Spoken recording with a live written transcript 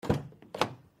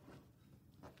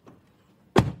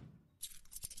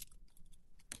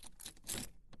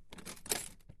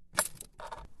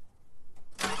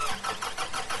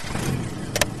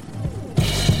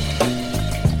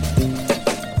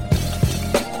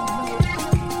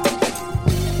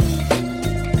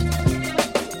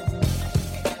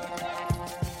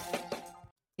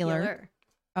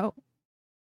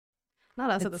Not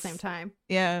us at the same time.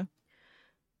 Yeah.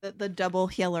 The double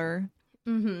healer.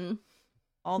 Mm-hmm.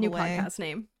 All New the way. podcast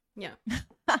name. Yeah.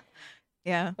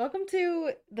 Yeah. Welcome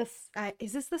to this.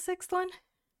 Is this the 6th one?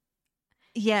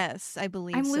 Yes, I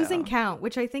believe I'm so. losing count,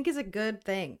 which I think is a good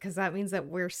thing because that means that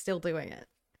we're still doing it.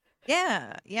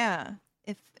 Yeah.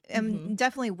 If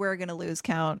definitely we're gonna lose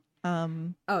count.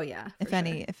 Oh yeah. If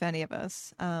any of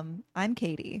us. I'm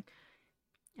Katie.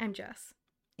 I'm Jess.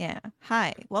 Yeah.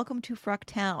 Hi. Welcome to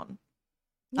Frucktown.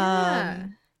 Yeah.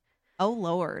 Oh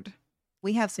Lord.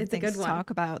 We have some things to talk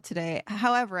about today.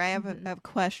 However, I have a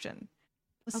question.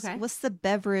 What's the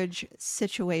beverage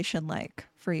situation like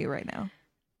for you right now?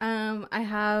 I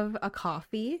have a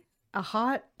coffee, a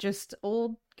hot, just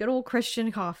good old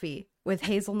Christian coffee with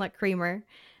hazelnut creamer.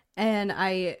 And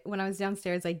when I was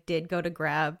downstairs, I did go to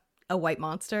grab a White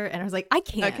Monster, and I was like, I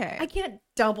can't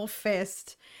double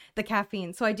fist the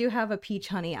caffeine. So I do have a peach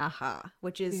honey aha,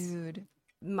 which is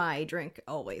my drink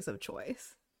always of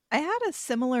choice. I had a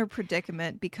similar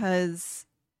predicament because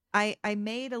I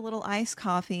made a little iced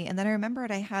coffee, and then I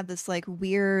remembered I had this like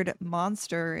weird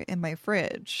Monster in my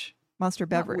fridge. Monster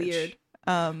beverage.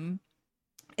 Not weird.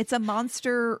 It's a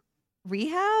Monster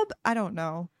Rehab? I don't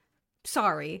know.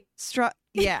 Sorry.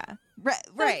 Yeah.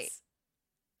 Right.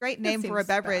 Great name for a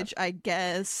beverage, I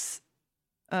guess.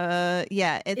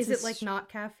 Yeah. Is it like not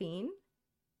caffeine?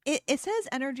 It says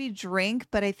energy drink,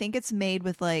 but I think it's made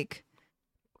with like,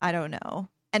 I don't know,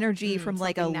 energy from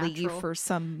like a natural leaf or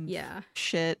some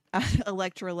shit,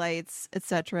 electrolytes,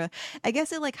 etc. I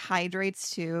guess it like hydrates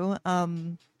too.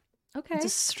 Okay. It's a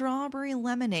strawberry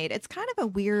lemonade. It's kind of a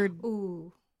weird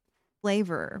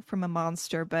flavor from a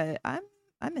Monster, but I'm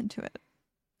into it.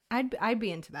 I'd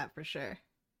be into that for sure.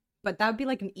 But that would be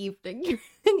like an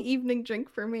evening drink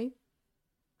for me.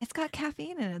 It's got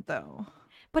caffeine in it though.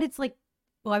 But it's like,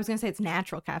 well, I was gonna say it's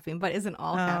natural caffeine, but isn't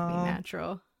all caffeine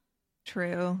natural?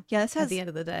 True. Yeah, this has at the end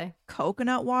of the day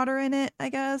coconut water in it, I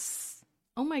guess.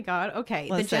 Oh my god. Okay.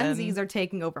 Listen, the Gen Zs are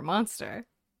taking over Monster.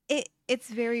 It's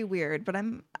very weird, but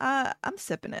I'm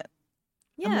sipping it.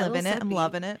 Yeah, I'm living it. I'm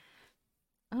loving it.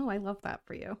 Oh, I love that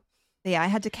for you. Yeah, I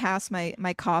had to cast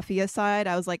my coffee aside.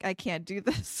 I was like, I can't do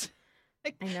this.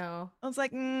 I know. I was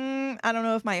like, I don't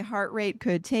know if my heart rate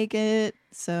could take it.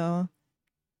 So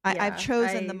I've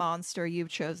chosen the Monster. You've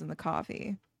chosen the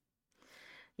coffee.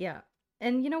 Yeah.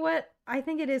 And you know what? I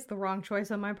think it is the wrong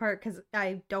choice on my part because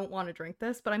I don't want to drink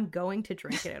this, but I'm going to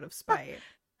drink it out of spite.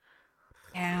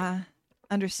 Yeah.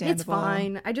 Understandable. It's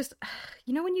fine. I just,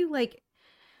 when you like,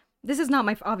 this is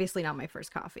obviously not my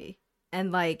first coffee.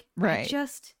 And like, right.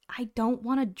 I don't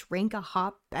want to drink a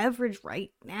hot beverage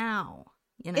right now.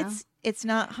 You know? It's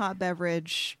not hot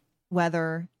beverage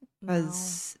weather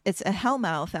because it's a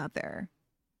hellmouth out there.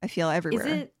 I feel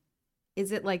everywhere.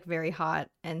 Is it like very hot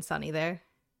and sunny there?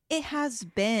 It has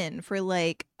been for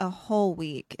like a whole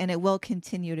week, and it will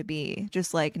continue to be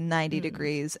just like 90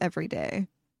 degrees every day.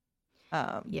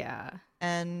 Yeah.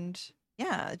 And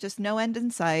yeah, just no end in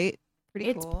sight.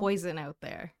 Pretty cool. It's poison out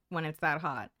there when it's that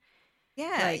hot.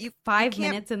 Yeah. Like 5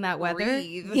 minutes in that weather.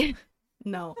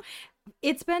 No.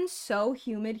 It's been so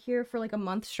humid here for like a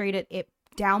month straight. It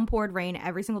downpoured rain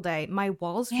every single day. My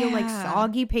walls feel like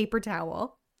soggy paper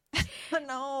towel.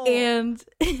 No.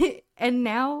 And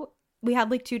now we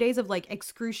had like 2 days of like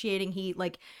excruciating heat,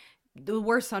 like the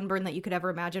worst sunburn that you could ever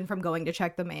imagine from going to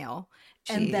check the mail.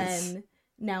 Jeez. And then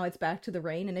now it's back to the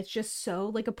rain, and it's just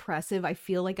so like oppressive. I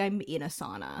feel like I'm in a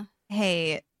sauna.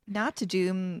 Hey, not to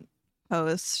doom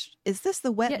post. Is this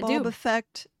the wet bulb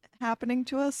effect happening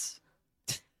to us?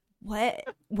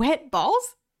 Wet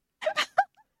balls?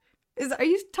 Are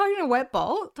you talking a wet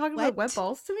ball? About wet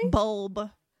balls to me? Bulb.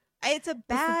 It's a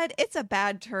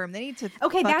bad term. They need to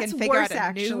that's figure worse,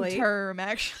 out a new term,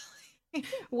 actually.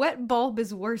 Wet bulb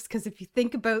is worse because if you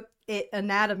think about it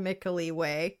anatomically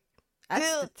way,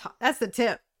 that's the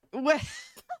tip.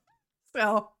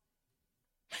 So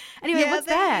anyway, what's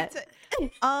that?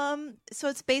 So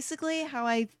it's basically how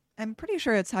I'm pretty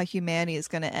sure it's how humanity is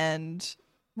going to end.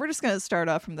 We're just going to start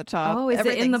off from the top. Oh, is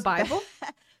it in the Bible?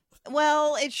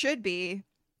 Well, it should be,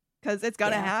 because it's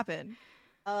going to happen.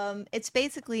 It's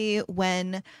basically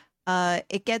when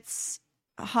it gets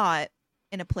hot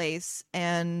in a place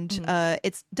and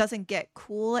it doesn't get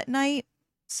cool at night.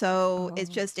 So it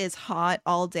just is hot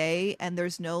all day, and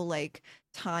there's no like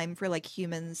time for like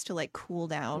humans to like cool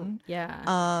down.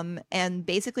 Yeah. And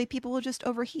basically people will just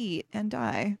overheat and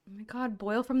die. Oh my god,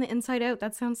 boil from the inside out.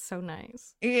 That sounds so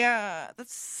nice. Yeah,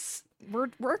 we're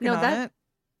working on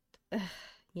it.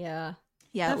 Yeah.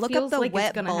 Yeah, look up the like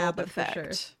wet bulb effect.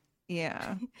 For sure.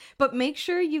 Yeah. But make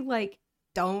sure you like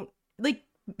don't like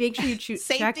make sure you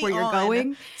check where you're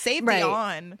going. Safety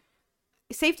on.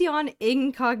 safety on,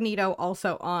 incognito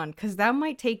also on, because that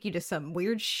might take you to some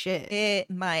weird shit. It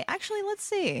might. Actually, let's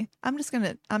see. I'm just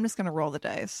gonna roll the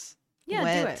dice. Yeah,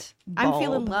 Wet do it. I'm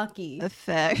feeling lucky.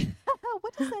 Effect.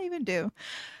 What does that even do?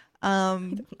 I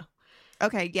don't know.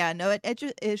 Okay, yeah, no, it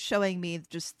just is showing me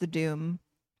just the doom.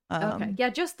 Okay, yeah,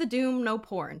 just the doom, no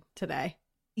porn today.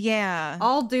 Yeah.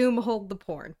 All doom, hold the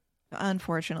porn.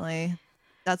 Unfortunately,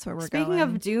 that's where we're Speaking going.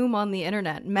 of doom on the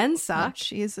internet, men suck. Oh,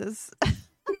 Jesus.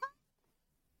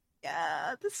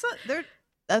 Yeah,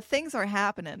 things are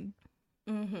happening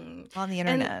on the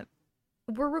internet.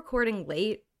 And we're recording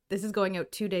late. This is going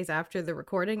out 2 days after the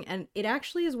recording, and it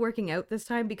actually is working out this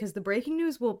time because the breaking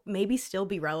news will maybe still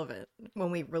be relevant when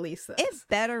we release this. It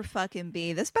better fucking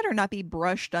be. This better not be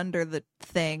brushed under the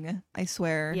thing, I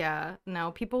swear. Yeah,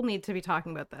 no, people need to be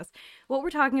talking about this. What we're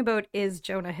talking about is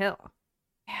Jonah Hill.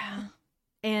 Yeah.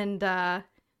 And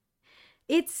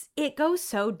it goes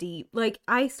so deep. Like,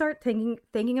 I start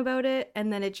thinking about it,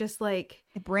 and then it just, like,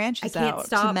 it branches out. I can't out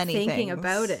stop to many thinking things.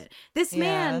 about it. This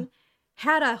man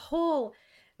had a whole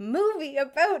movie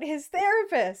about his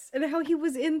therapist and how he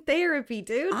was in therapy,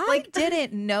 dude. I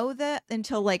didn't know that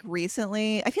until like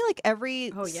recently. I feel like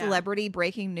every celebrity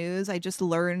breaking news, I just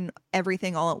learn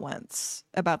everything all at once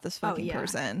about this fucking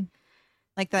person.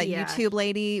 Like that YouTube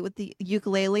lady with the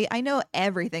ukulele. I know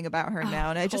everything about her now.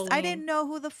 And I didn't know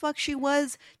who the fuck she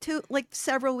was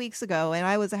several weeks ago, and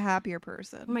I was a happier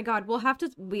person. Oh my God. We're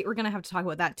going to have to talk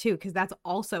about that too, because that's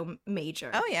also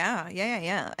major. Oh yeah.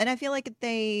 Yeah. And I feel like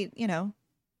they kind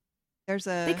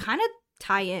of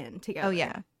tie in together. Oh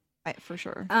yeah, for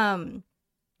sure.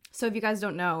 So if you guys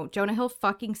don't know, Jonah Hill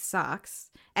fucking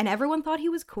sucks, and everyone thought he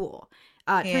was cool.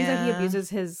 It turns out he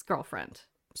abuses his girlfriend.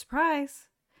 Surprise.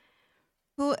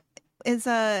 Who is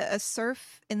a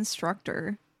surf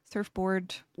instructor,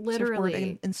 surfboard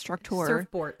instructor.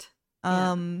 Surfboard.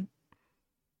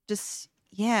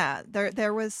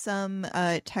 There was some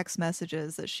text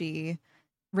messages that she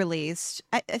released.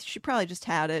 She probably just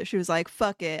had it. She was like,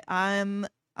 fuck it, I'm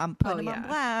putting him on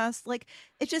blast. Like,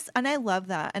 it just, and I love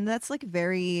that. And that's like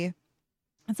very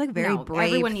brave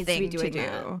everyone needs thing to be doing do.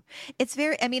 That. It's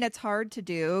very, I mean, it's hard to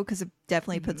do because it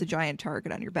definitely puts a giant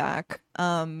target on your back.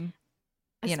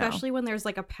 Especially when there's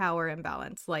like a power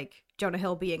imbalance, like Jonah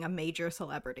Hill being a major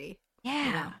celebrity.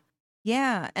 Yeah,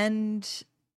 and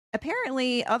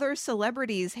apparently other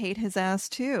celebrities hate his ass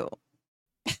too.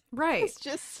 Right.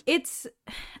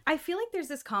 I feel like there's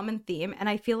this common theme, and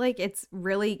I feel like it's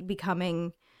really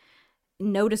becoming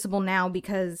noticeable now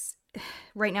because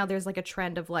right now there's like a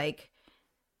trend of like,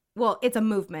 well, it's a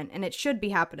movement and it should be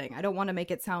happening. I don't want to make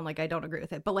it sound like I don't agree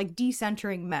with it, but like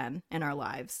decentering men in our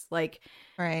lives. Like,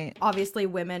 right. Obviously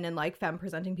women and like femme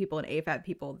presenting people and AFAB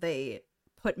people, they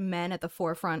put men at the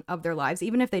forefront of their lives,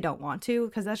 even if they don't want to,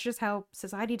 because that's just how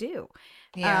society do.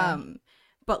 Yeah.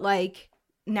 But like,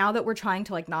 now that we're trying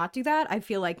to like not do that, I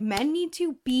feel like men need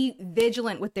to be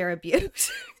vigilant with their abuse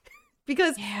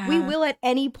because we will at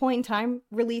any point in time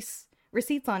release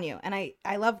receipts on you. And I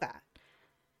love that.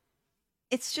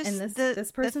 It's just, and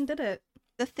this person did it.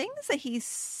 The things that he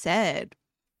said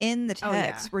in the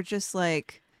text were just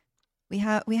like, we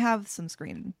have some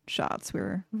screenshots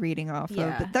we're reading off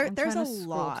of, but there's a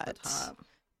lot.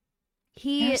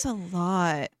 There's a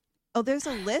lot. Oh, there's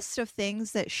a list of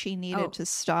things that she needed to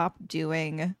stop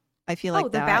doing. I feel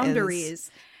like the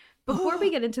boundaries. Before we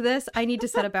get into this, I need to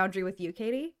set a boundary with you,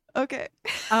 Katie. Okay.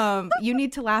 You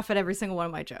need to laugh at every single one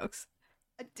of my jokes.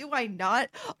 Do I not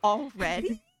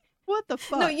already? What the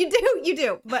fuck? No, you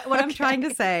do. But what I'm trying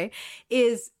to say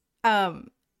is,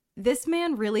 this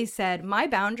man really said, my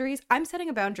boundaries, I'm setting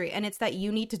a boundary, and it's that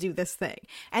you need to do this thing.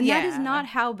 And that is not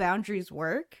how boundaries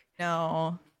work.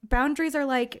 No. Boundaries are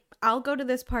like, I'll go to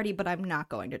this party, but I'm not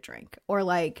going to drink. Or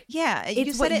like, it's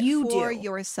you what you do.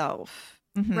 Yourself.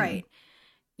 Mm-hmm. Right.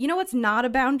 You know what's not a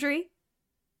boundary?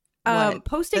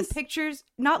 Posting pictures,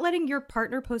 not letting your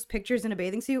partner post pictures in a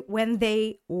bathing suit when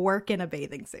they work in a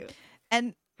bathing suit.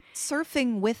 And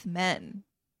surfing with men.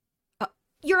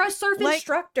 You're a surf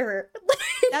instructor.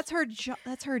 That's her job.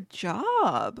 That's her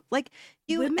job. Like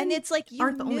Women and it's like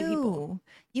aren't the only people.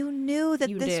 You knew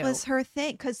that this was her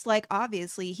thing, because like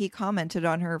obviously he commented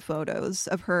on her photos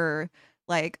of her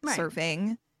like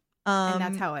surfing, and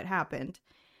that's how it happened.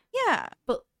 Yeah,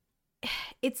 but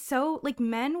it's so like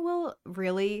men will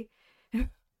really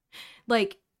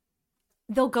like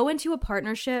they'll go into a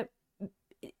partnership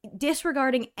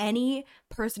disregarding any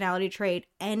personality trait,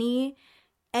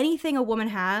 anything a woman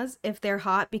has if they're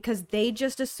hot, because they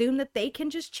just assume that they can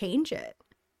just change it.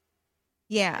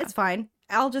 Yeah. It's fine.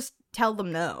 I'll just tell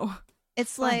them no.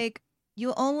 It's like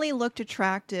you only looked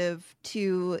attractive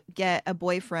to get a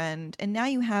boyfriend, and now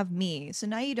you have me, so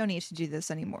now you don't need to do this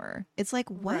anymore. It's like,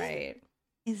 what Right.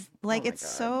 is Oh like, my it's God.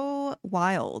 so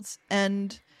wild.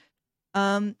 And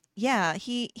yeah,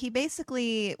 he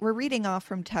basically, we're reading off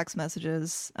from text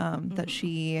messages that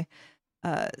she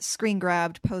screen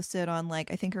grabbed, posted on, like,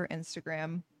 I think her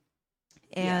Instagram.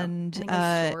 Yeah. And I think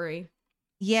a story.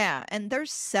 yeah, and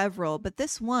there's several, but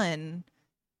this one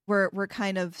we're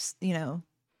kind of,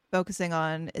 focusing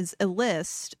on is a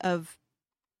list of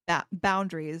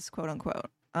boundaries, quote unquote,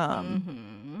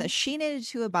 that she needed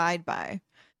to abide by.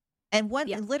 And one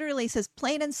literally says,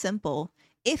 plain and simple,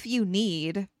 if you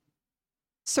need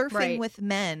surfing with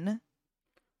men,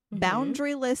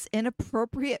 boundaryless,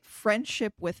 inappropriate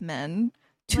friendship with men,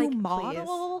 to Like,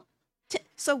 model,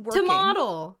 working, to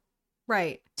model,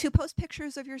 right, to post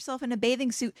pictures of yourself in a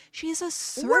bathing suit. She's a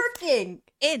working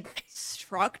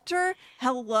instructor.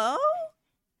 Hello?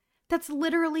 That's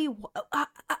literally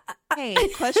hey,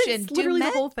 question. It's literally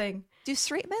the whole thing. Do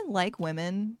straight men like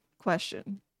women?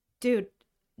 Question. Dude,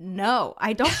 no,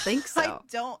 I don't think so. I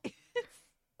don't.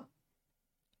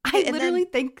 I literally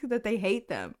think that they hate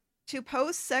them. To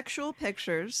post sexual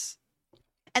pictures.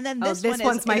 And then this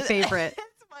one's my favorite.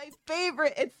 It's my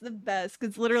favorite. It's the best,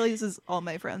 because literally this is all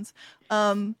my friends.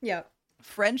 Yeah.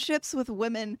 Friendships with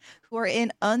women who are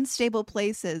in unstable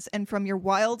places and from your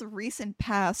wild recent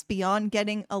past beyond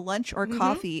getting a lunch or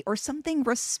coffee or something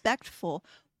respectful.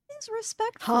 What is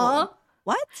respectful? Huh?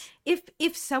 What?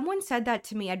 If someone said that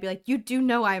to me, I'd be like, you do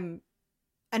know I'm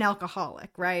an alcoholic,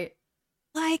 right?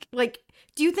 Like,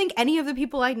 do you think any of the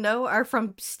people I know are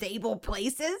from stable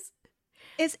places?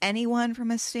 Is anyone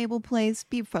from a stable place?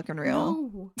 Be fucking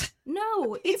real.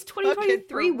 No, it's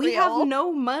 2023. We have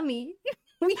no money.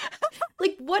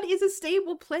 What is a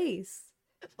stable place?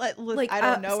 I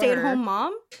don't know. Stay-at-home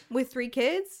mom with 3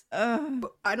 kids? I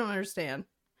don't understand.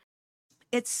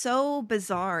 It's so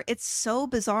bizarre. It's so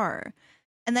bizarre.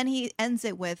 And then he ends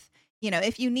it with,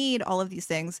 if you need all of these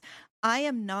things, I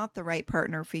am not the right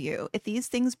partner for you. If these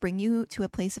things bring you to a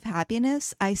place of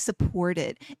happiness, I support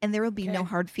it. And there will be no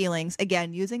hard feelings.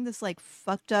 Again, using this like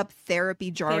fucked up therapy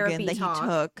jargon that he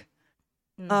took.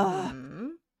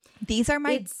 These are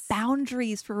my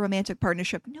boundaries for romantic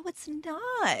partnership. No, it's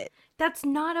not. That's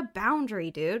not a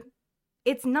boundary, dude.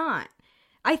 It's not.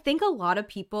 I think a lot of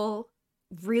people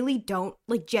really don't,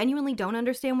 genuinely don't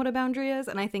understand what a boundary is.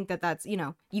 And I think that that's,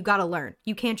 you gotta learn.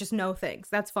 You can't just know things.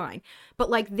 That's fine. But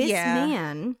this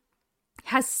man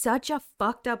has such a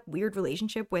fucked up, weird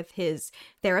relationship with his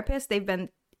therapist. They've been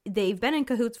in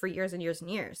cahoots for years and years and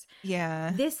years.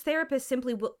 Yeah. This therapist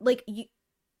simply will,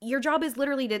 your job is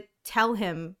literally to tell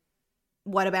him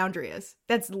what a boundary is.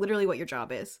 That's literally what your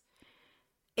job is.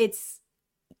 This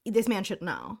man should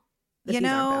know that these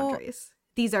aren't boundaries.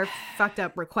 These are fucked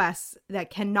up requests that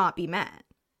cannot be met.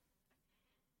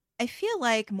 I feel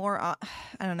like more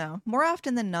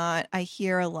often than not, I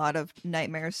hear a lot of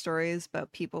nightmare stories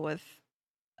about people with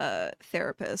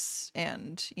therapists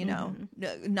and,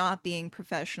 not being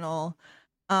professional.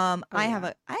 I have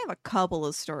a couple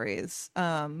of stories.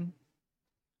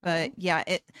 But yeah,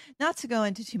 not to go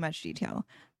into too much detail.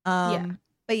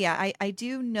 But yeah, I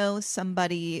do know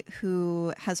somebody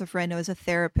who has a friend who is a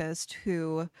therapist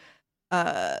who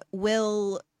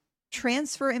will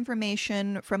transfer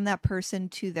information from that person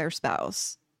to their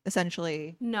spouse,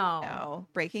 essentially. No,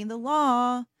 breaking the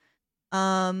law.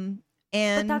 And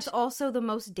but that's also the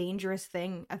most dangerous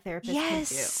thing a therapist can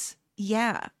do.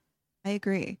 Yeah, I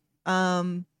agree.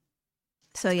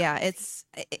 So yeah, I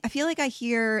feel like I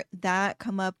hear that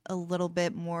come up a little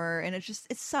bit more, and it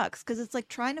sucks because it's like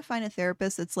trying to find a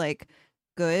therapist that's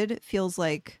good feels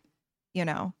like,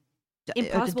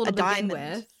 impossible to begin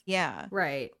diamond. with. Yeah.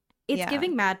 Right. It's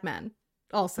giving Mad Men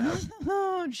also.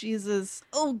 Oh, Jesus.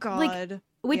 Oh, God.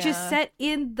 Which is set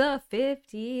in the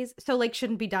 50s. So,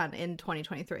 shouldn't be done in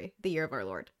 2023, the year of our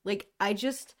Lord. I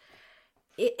get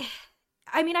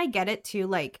it too.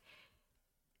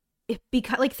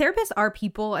 Because therapists are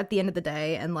people at the end of the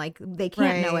day, and they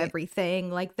can't know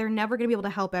everything. They're never going to be able to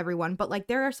help everyone. But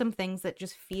there are some things that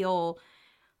just feel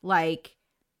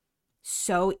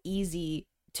so easy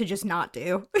to just not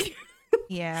do.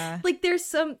 Yeah. There's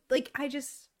some, I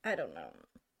don't know.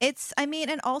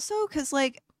 And also because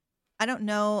I don't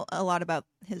know a lot about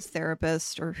his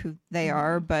therapist or who they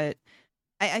are, but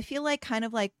I feel kind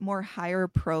of more higher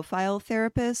profile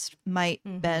therapists might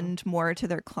bend more to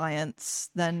their clients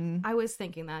than I was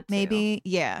thinking that too. Maybe.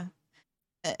 Yeah.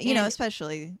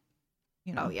 Especially,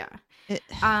 Oh yeah.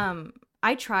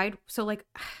 I tried. So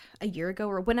a year ago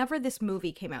or whenever this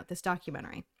movie came out, this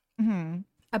documentary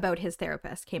about his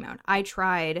therapist came out, I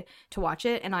tried to watch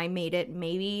it, and I made it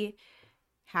maybe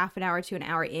half an hour to an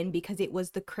hour in because it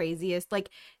was the craziest. Like,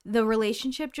 the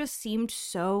relationship just seemed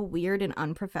so weird and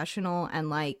unprofessional, and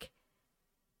like,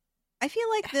 I feel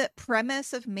like the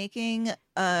premise of making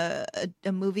a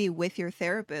movie with your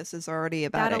therapist is already a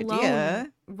bad that alone,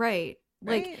 idea. right?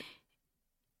 Like,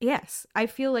 yes, I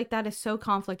feel like that is so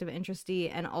conflict of interest-y,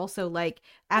 and also like,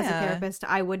 as a therapist,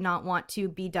 I would not want to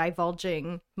be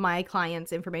divulging my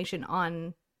client's information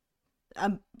on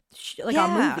a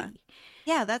movie.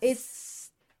 Yeah, that's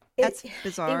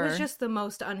bizarre. It was just the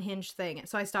most unhinged thing.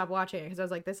 So I stopped watching it because I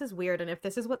was like, this is weird. And if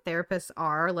this is what therapists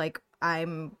are, like, I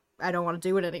don't want to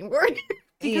do it anymore.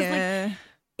 Because like,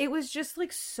 it was just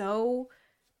like so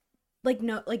like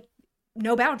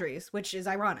no boundaries, which is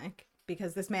ironic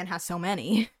because this man has so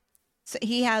many. So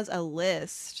he has a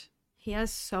list. He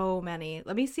has so many.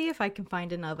 Let me see if I can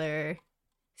find another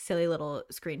silly little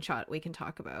screenshot we can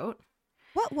talk about.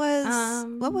 What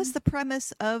was the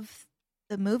premise of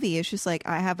the movie? It's just like,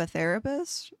 I have a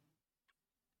therapist.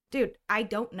 Dude, I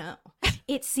don't know.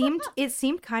 It seemed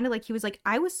kind of like he was like,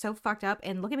 I was so fucked up,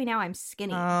 and look at me now, I'm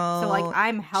skinny. So like,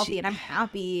 I'm healthy and I'm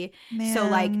happy. Man. So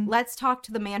like, let's talk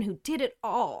to the man who did it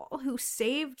all, who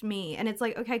saved me. And it's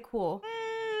like, okay, cool.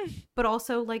 But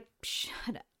also like,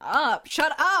 shut up.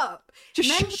 Just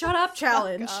men, shut up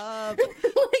challenge. Up.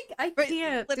 Like, I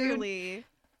can't. Literally. Dude.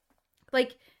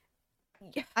 Like,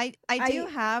 I do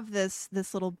have this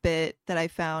little bit that I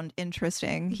found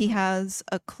interesting. He has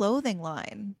a clothing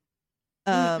line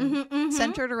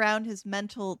centered around his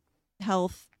mental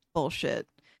health bullshit.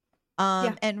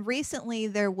 And recently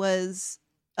there was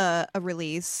a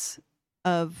release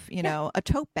of, a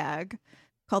tote bag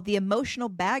called the Emotional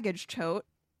Baggage Tote.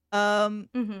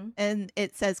 And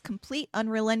it says complete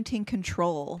unrelenting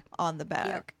control on the bag.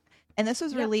 Yep. And this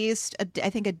was released, I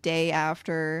think, a day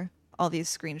after all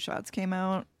these screenshots came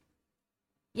out.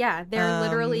 Yeah, they're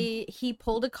literally, he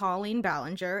pulled a Colleen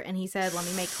Ballinger and he said, let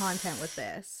me make content with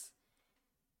this.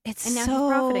 And now he's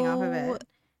profiting off of it.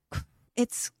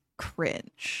 It's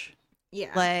cringe.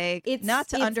 Yeah. Like, it's not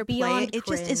to underplay it. It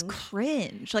just is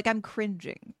cringe. Like, I'm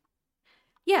cringing.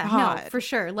 Yeah, God. No, for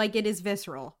sure. Like, it is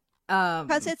visceral.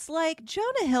 Because it's like,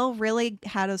 Jonah Hill really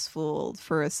had us fooled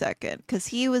for a second, because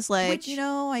he was like,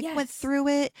 I went through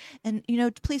it, and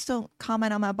please don't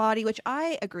comment on my body, which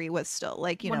I agree with still.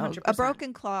 Like, 100%. A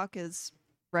broken clock is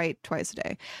right twice a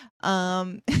day.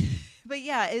 But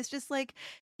yeah, it's just like,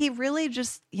 he really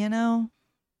just, And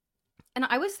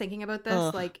I was thinking about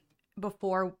this like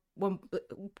before, when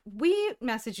we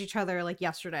messaged each other like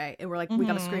yesterday, and we're like, we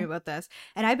gotta scream about this,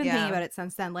 and I've been thinking about it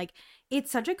since then. Like, it's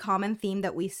such a common theme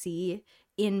that we see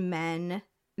in men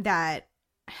that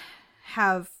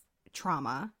have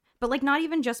trauma, but like, not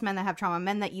even just men that have trauma,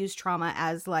 men that use trauma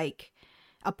as like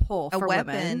a pull for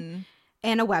women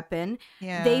and a weapon.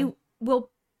 They'll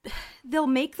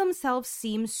make themselves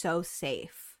seem so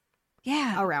safe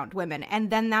around women, and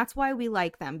then that's why we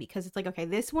like them, because it's like, okay,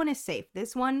 this one is safe,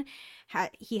 this one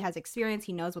he has experience,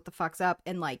 he knows what the fuck's up,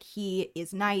 and like, he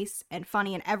is nice and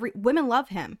funny, and women love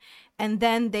him, and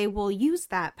then they will use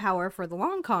that power for the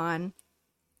long con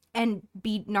and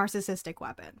be narcissistic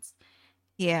weapons.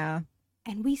 And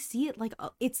we see it like,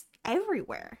 it's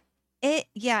everywhere.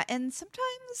 And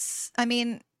sometimes, I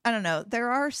mean, I don't know,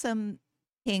 there are some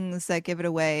things that give it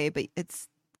away, but it's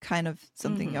kind of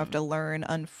something you have to learn,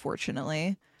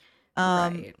 unfortunately.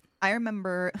 I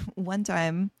remember one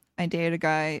time I dated a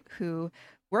guy who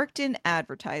worked in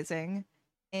advertising,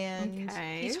 and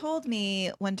he told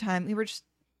me one time, we were just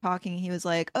talking, he was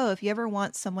like, oh, if you ever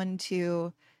want someone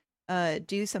to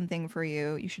do something for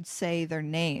you, you should say their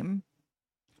name,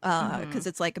 because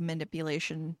it's like a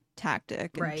manipulation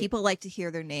tactic, and people like to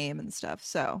hear their name and stuff.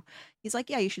 So he's like,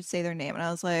 yeah, you should say their name. And I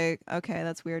was like, okay,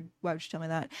 that's weird, why would you tell me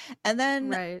that? And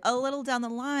then a little down the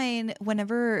line,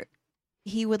 whenever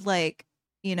he would like,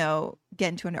 get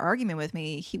into an argument with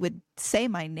me, he would say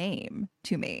my name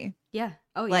to me. And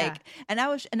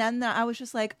then I was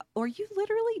just like, are you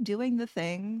literally doing the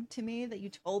thing to me that you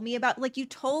told me about? Like, you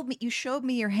showed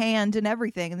me your hand and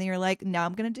everything, and then you're like, now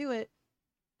I'm gonna do it.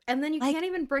 And then you can't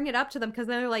even bring it up to them, because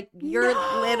then they're like, you're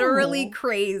literally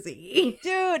crazy.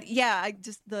 Dude, yeah,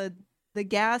 the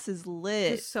gas is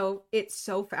lit. It's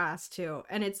so fast, too.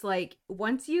 And it's like,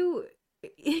 once you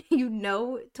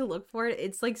know to look for it,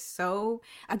 it's like, so,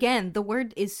 again, the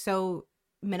word is so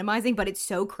minimizing, but it's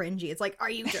so cringy. It's like,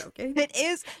 are you joking? It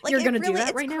is. Like, you're going to do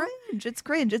that right now? It's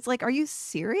cringe. It's like, are you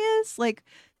serious? Like,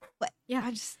 what?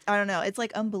 Yeah. I don't know. It's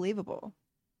like unbelievable.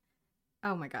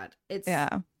 Oh my God. It's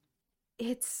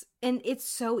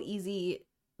so easy.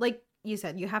 Like you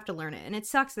said, you have to learn it. And it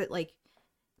sucks that, like,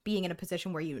 being in a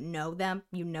position where you know them,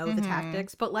 the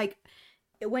tactics, but like,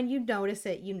 when you notice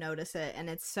it, and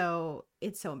it's so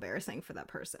embarrassing for that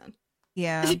person.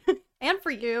 Yeah. And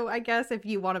for you, I guess, if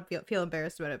you want to feel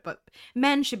embarrassed about it. But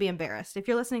men should be embarrassed. If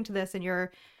you're listening to this and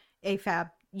you're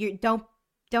AFAB, you don't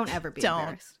ever be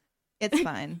embarrassed. It's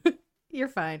fine. You're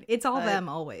fine. It's all them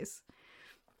always.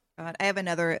 God, I have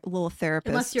another little therapist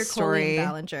Unless you're story. Colleen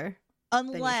Ballinger.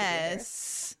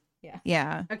 Unless,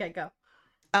 yeah. Okay, go.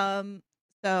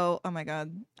 So, oh my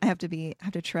God, I have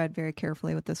to tread very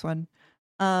carefully with this one.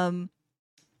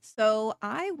 So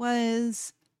I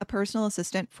was a personal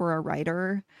assistant for a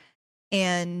writer,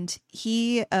 and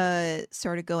he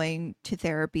started going to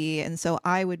therapy, and so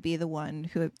I would be the one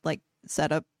who would like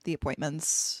set up the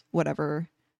appointments, whatever.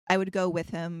 I would go with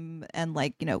him and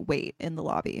like, wait in the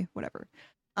lobby, whatever.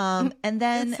 And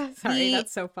then that's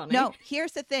so funny. No,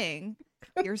 here's the thing.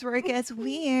 Here's where it gets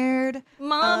weird.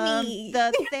 Mommy.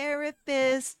 The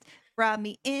therapist brought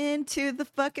me into the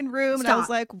fucking room. And I was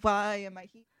like, why am I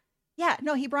here? Yeah,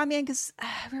 no, he brought me in because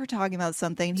we were talking about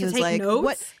something. He was like, notes?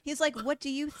 "What?" He's like, "What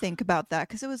do you think about that?"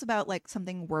 Because it was about like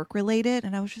something work related,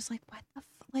 and I was just like, "What the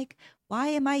like? Why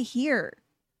am I here?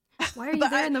 Why are you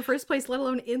there in the first place? Let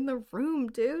alone in the room,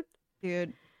 dude."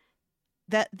 Dude,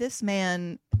 that this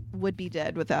man would be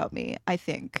dead without me. I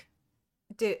think,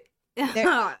 dude.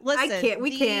 Listen, I can't.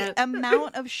 We can't. The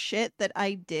amount of shit that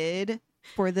I did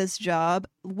for this job.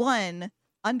 One,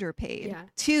 underpaid. Yeah.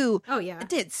 Two, I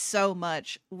did so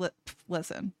much.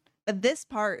 Listen, this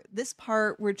part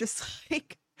we're just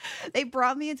like, they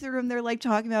brought me into the room. They're like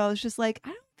talking about. I was just like, I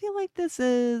don't feel like this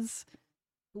is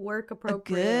work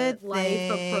appropriate,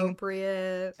 life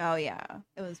appropriate. Oh yeah,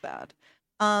 it was bad.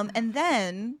 And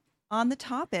then on the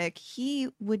topic, he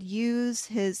would use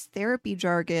his therapy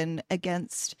jargon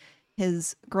against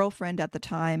his girlfriend at the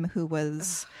time, who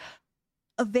was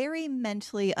a very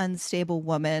mentally unstable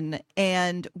woman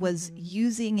and was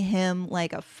using him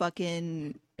like a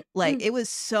fucking, like, it was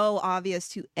so obvious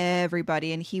to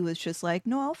everybody. And he was just like,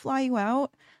 no, I'll fly you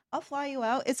out.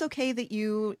 It's okay that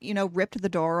you ripped the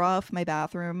door off my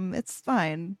bathroom. It's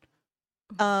fine.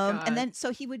 And then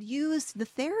so he would use the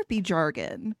therapy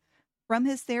jargon from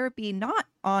his therapy, not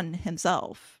on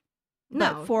himself,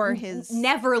 but for his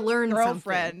never learned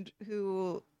girlfriend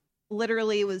who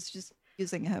literally was just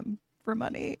using him for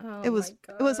money. It was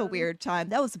a weird time.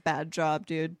 That was a bad job,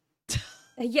 dude.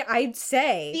 Yeah, I'd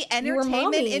say the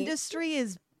entertainment industry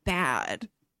is bad.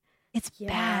 It's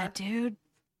bad, dude.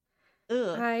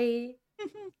 Ugh.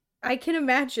 I can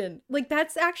imagine. Like,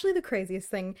 that's actually the craziest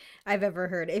thing I've ever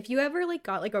heard. If you ever like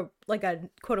got like a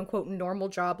quote unquote normal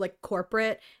job, like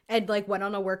corporate, and like went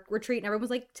on a work retreat and everyone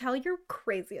was like, tell your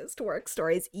craziest work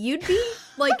stories, you'd be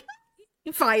like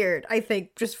fired, I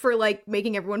think, just for like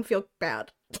making everyone feel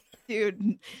bad.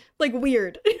 Dude. Like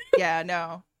weird. Yeah,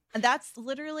 no. And that's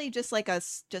literally just like a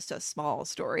small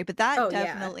story. But that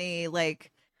definitely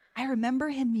like, I remember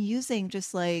him using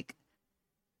just like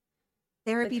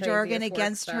therapy jargon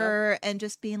against her and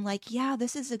just being like, yeah,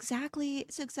 it's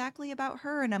exactly about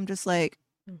her. And I'm just like,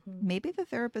 maybe the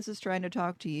therapist is trying to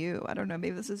talk to you. I don't know.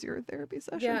 Maybe this is your therapy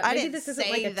session. Yeah, I didn't this say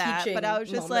isn't like a that, but I was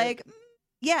just moment. like,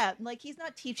 yeah, like he's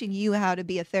not teaching you how to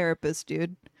be a therapist,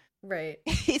 dude. Right.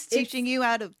 He's teaching you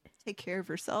how to take care of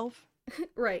yourself.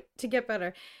 Right. To get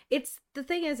better. It's the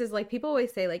thing is like people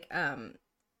always say like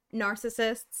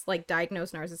narcissists, like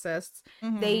diagnosed narcissists,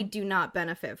 they do not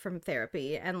benefit from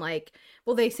therapy. And like,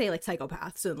 well, they say like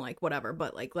psychopaths and like whatever,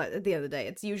 but like at the end of the day,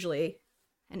 it's usually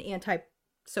an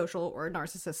anti-social or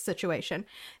narcissist situation.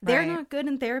 They're not good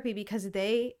in therapy because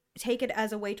they take it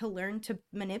as a way to learn to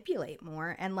manipulate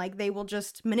more, and like they will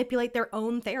just manipulate their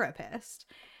own therapist,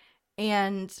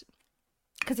 and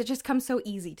because it just comes so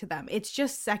easy to them. It's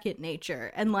just second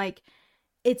nature. And like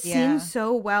it seems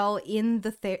so well in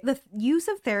the use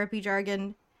of therapy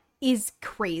jargon is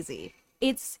crazy.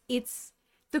 It's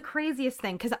the craziest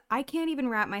thing because I can't even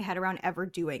wrap my head around ever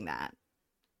doing that.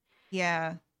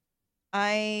 Yeah.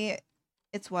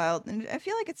 It's wild. And I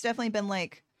feel like it's definitely been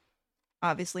like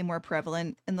obviously more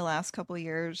prevalent in the last couple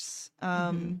years.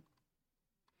 But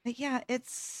yeah,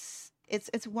 it's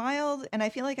wild. And I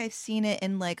feel like I've seen it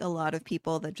in like a lot of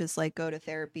people that just like go to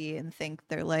therapy and think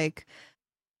they're like,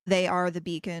 they are the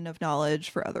beacon of knowledge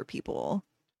for other people.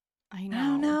 I know. I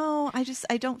don't know.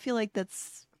 I don't feel like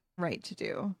that's right to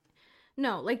do.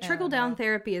 No, like trickle down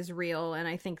therapy is real, and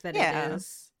I think that it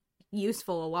is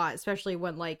useful a lot, especially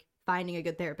when like finding a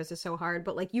good therapist is so hard.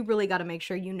 But like you really got to make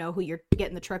sure you know who you're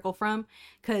getting the trickle from,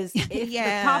 because if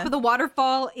the top of the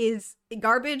waterfall is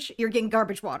garbage, you're getting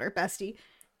garbage water, bestie.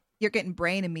 You're getting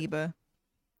brain amoeba.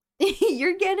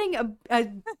 You're getting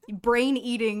a brain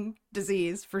eating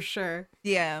disease for sure.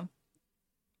 Yeah.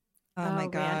 Oh my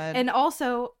God. Man. And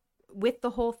also with the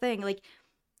whole thing, like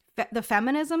the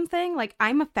feminism thing, like,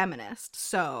 I'm a feminist,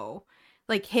 so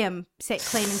like him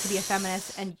claiming to be a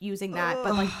feminist and using that,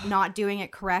 but like not doing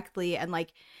it correctly. And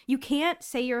like, you can't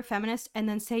say you're a feminist and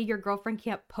then say your girlfriend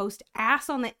can't post ass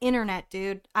on the internet,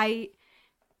 dude.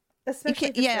 Especially if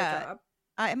it's their job.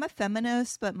 I am a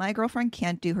feminist, but my girlfriend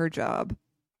can't do her job.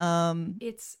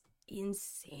 It's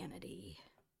insanity.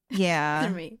 Yeah.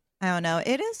 To me. I don't know.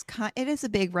 It is a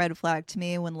big red flag to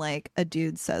me when like a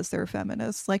dude says they're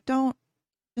feminist. Like, don't.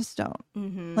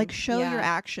 Mm-hmm. Like, show your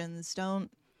actions. Don't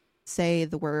say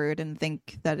the word and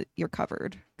think that you're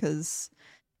covered, because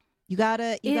you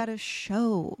gotta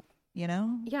show, you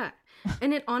know. Yeah.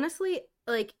 And it honestly,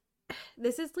 like,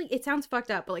 this is like, it sounds fucked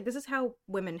up, but like, this is how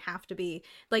women have to be.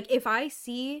 Like, if I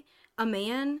see a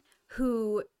man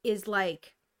who is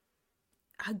like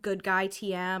a good guy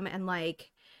TM and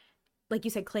like you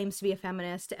said, claims to be a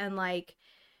feminist and like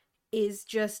is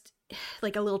just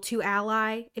like a little too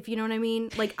ally, if you know what I mean,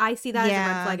 like, I see that as a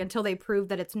red flag until they prove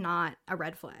that it's not a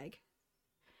red flag.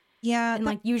 Yeah. And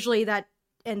like, usually that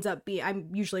ends up being, I'm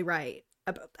usually right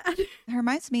about that. It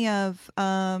reminds me of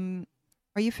are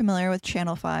you familiar with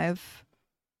Channel 5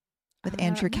 with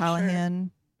Andrew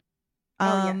Callahan?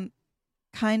 Sure.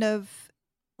 Kind of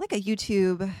like a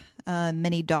YouTube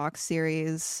mini doc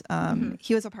series.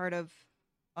 He was a part of,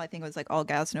 I think it was like All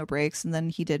Gas No Breaks, and then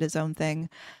he did his own thing.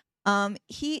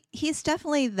 He's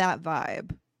definitely that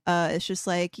vibe. It's just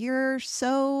like, you're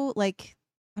so like,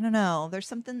 I don't know, there's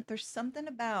something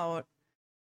about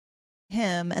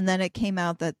him. And then it came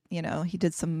out that, you know, he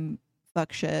did some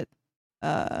fuck shit.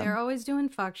 They're always doing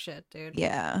fuck shit, dude.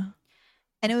 Yeah.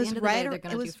 And it was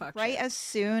right as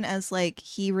soon as like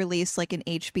he released like an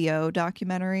HBO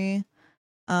documentary.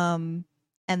 And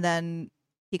then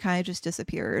he kind of just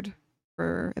disappeared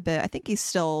for a bit. I think he's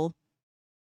still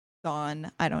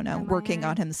gone. I don't know, working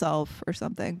on himself or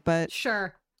something. But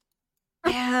sure.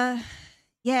 Yeah.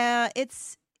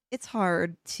 It's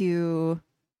hard to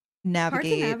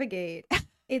navigate.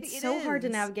 It's so hard to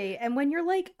navigate. And when you're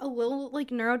like a little like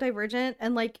neurodivergent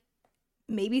and like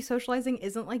maybe socializing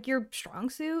isn't like your strong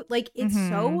suit, like, it's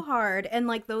so hard. And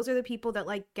like, those are the people that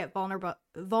like get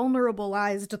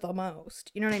vulnerabilized the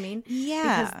most, you know what I mean?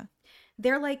 Yeah. Because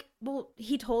they're like, well,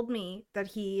 he told me that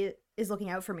he is looking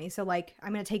out for me, so like,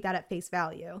 I'm gonna take that at face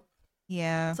value.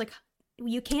 Yeah. It's like,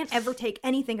 you can't ever take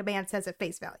anything a man says at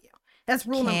face value. That's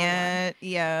rule number one.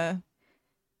 Yeah.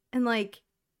 And like,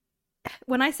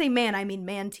 when I say man, I mean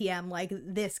man TM, like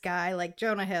this guy, like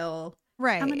Jonah Hill.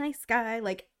 Right. I'm a nice guy.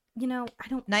 Like, you know, I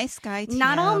don't. Nice guy TM.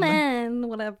 Not all men,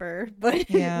 whatever, but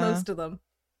most of them.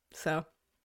 So.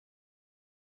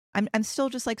 I'm still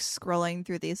just like scrolling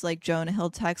through these like Jonah Hill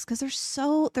texts because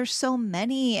there's so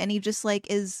many, and he just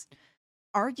like is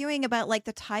arguing about like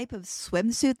the type of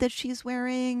swimsuit that she's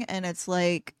wearing, and it's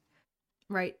like,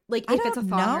 right, like if it's a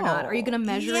thong or not. Are you gonna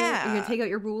measure it? Are you gonna take out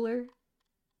your ruler?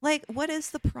 Like, what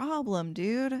is the problem,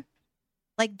 dude?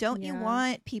 Like, don't you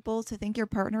want people to think your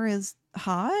partner is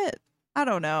hot? I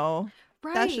don't know.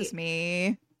 Right. That's just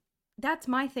me. That's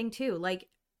my thing too. Like,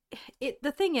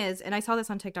 the thing is, and I saw this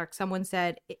on TikTok, someone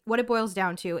said what it boils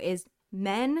down to is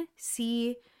men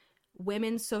see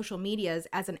women's social medias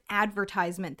as an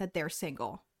advertisement that they're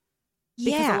single.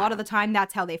 Because a lot of the time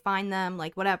that's how they find them,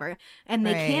 like whatever. And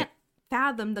they can't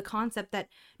fathom the concept that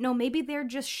no, maybe they're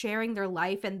just sharing their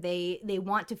life and they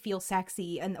want to feel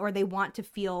sexy and or they want to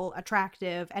feel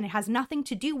attractive, and it has nothing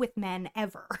to do with men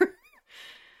ever.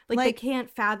 like they can't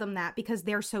fathom that because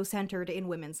they're so centered in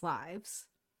women's lives.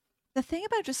 The thing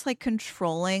about just like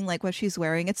controlling like what she's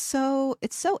wearing, it's so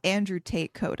Andrew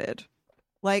Tate coded.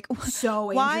 Like,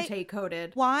 so Andrew Tate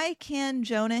coded. Why can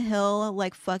Jonah Hill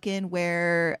like fucking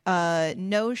wear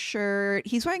no shirt?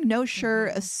 He's wearing no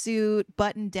shirt, a suit,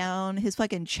 buttoned down, his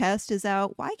fucking chest is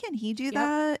out. Why can he do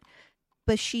that?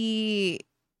 But she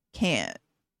can't.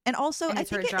 And also, I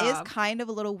think it is kind of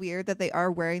a little weird that they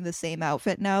are wearing the same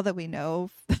outfit now that we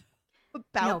know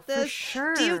about this. For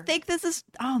sure. Do you think this is?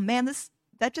 Oh man,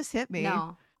 that just hit me.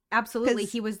 No, absolutely.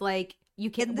 He was like, "You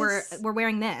can. We're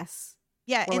wearing this."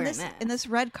 Yeah, in this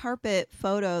red carpet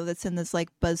photo that's in this like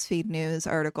BuzzFeed News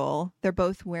article, they're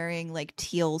both wearing like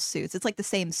teal suits. It's like the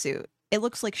same suit. It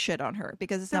looks like shit on her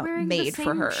because it's not made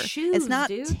for her. It's not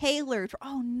tailored for.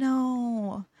 Oh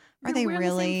no, are they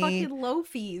really? The same fucking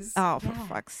loafies. Oh, for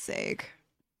fuck's sake!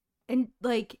 And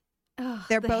like,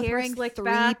 they're both wearing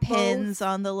 3 pins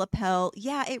on the lapel.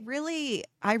 Yeah, I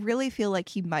really feel like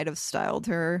he might have styled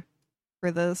her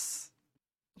for this.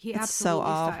 He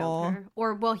absolutely styled her.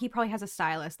 Or, well, he probably has a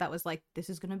stylist that was like, this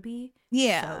is going to be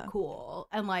so cool.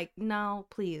 And like, no,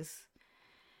 please.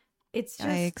 It's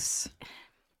just,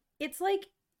 it's like,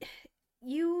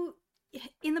 you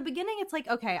in the beginning it's like,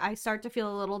 okay, I start to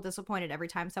feel a little disappointed every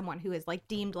time someone who is like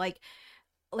deemed like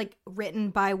written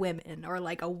by women or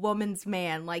like a woman's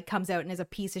man like comes out and is a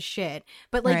piece of shit.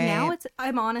 But like now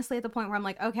I'm honestly at the point where I'm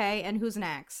like, okay, and who's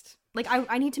next? Like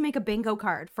I need to make a bingo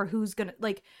card for who's gonna,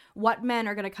 like, what men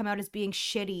are gonna come out as being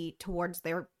shitty towards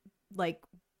their like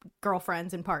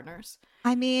girlfriends and partners.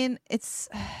 I mean, it's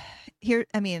here.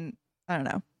 I mean, I don't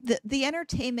know. The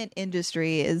entertainment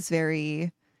industry is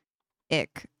very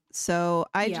ick. So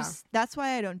that's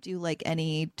why I don't do like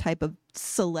any type of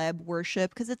celeb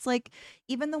worship, because it's like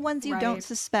even the ones you don't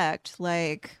suspect,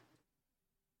 like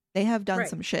they have done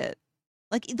some shit.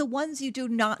 Like the ones you do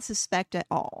not suspect at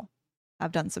all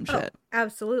have done some shit.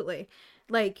 Absolutely.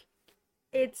 Like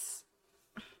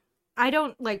I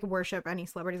don't like worship any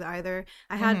celebrities either.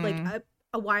 I had like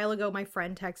a while ago, my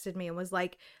friend texted me and was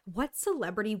like, what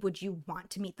celebrity would you want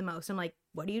to meet the most? I'm like,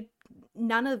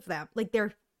 none of them. Like,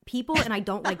 they're people and I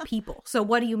don't like people. So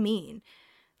what do you mean?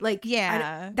 Like,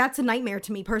 that's a nightmare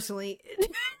to me personally.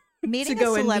 Meeting a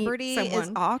celebrity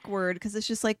is awkward because it's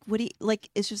just like,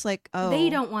 it's just like, oh, they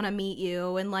don't want to meet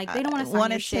you and like they don't want to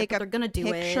sign your shit, but they're gonna do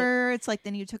picture. It's like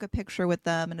then you took a picture with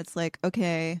them and it's like,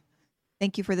 okay,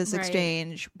 thank you for this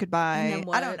exchange. Goodbye.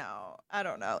 I don't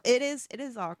know. It is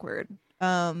awkward.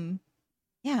 I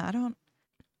don't.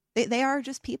 They are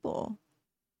just people.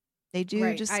 They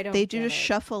do just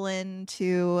shuffle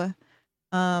into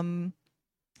the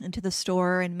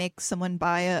store and make someone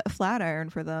buy a flat iron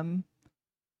for them.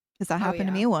 Because that happened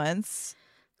to me once.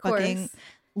 Fucking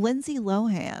Lindsay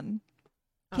Lohan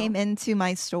came into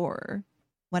my store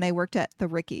when I worked at the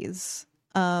Ricky's.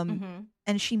 And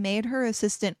she made her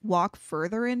assistant walk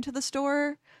further into the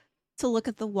store to look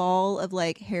at the wall of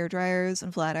like hair dryers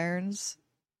and flat irons.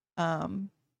 And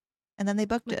then they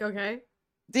booked it. Okay.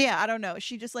 Yeah, I don't know.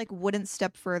 She just like wouldn't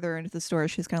step further into the store.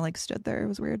 She just kind of like stood there. It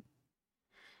was weird.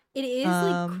 It is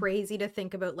like crazy to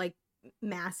think about like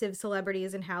massive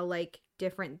celebrities and how like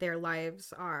different their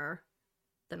lives are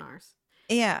than ours.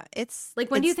 Yeah, it's like,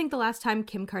 when do you think the last time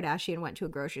Kim Kardashian went to a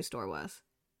grocery store was?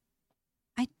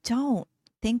 I don't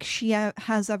think she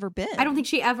has ever been. I don't think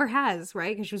she ever has,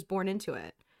 right? Because she was born into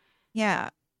it.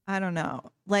 Yeah, I don't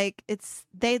know. Like,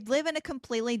 they live in a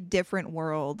completely different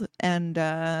world, and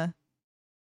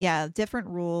different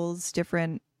rules,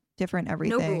 different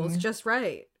everything. No rules, just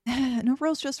right. No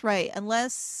rules, just right.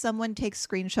 Unless someone takes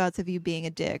screenshots of you being a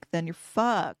dick, then you're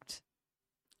fucked.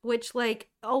 Which, like,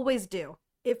 always do.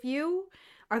 If you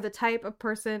are the type of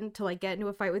person to like get into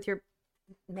a fight with your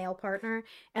male partner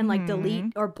and like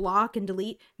delete or block and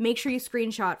delete, make sure you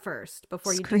screenshot first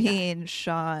before you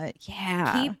screenshot.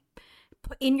 Yeah. Keep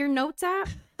in your notes app,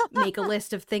 make a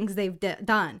list of things they've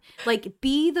done. Like,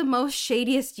 be the most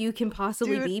shadiest you can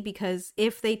possibly be, because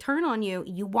if they turn on you,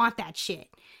 you want that shit.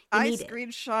 I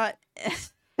screenshot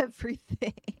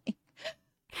everything.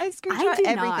 I screenshot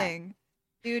everything. Not.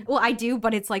 Dude. Well, I do,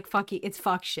 but it's like it's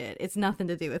fuck shit. It's nothing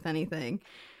to do with anything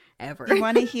ever. You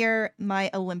want to hear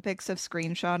my Olympics of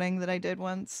screenshotting that I did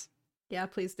once? Yeah,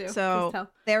 please do. So please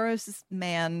tell. There was this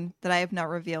man that I have not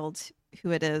revealed who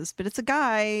it is, but it's a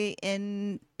guy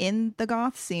in the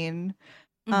goth scene.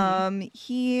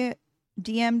 He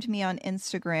DM'd me on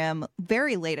Instagram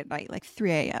very late at night, like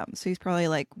 3 a.m. So he's probably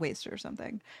like wasted or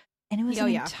something. And it was an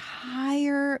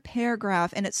entire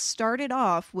paragraph, and it started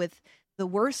off with the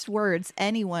worst words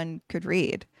anyone could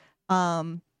read.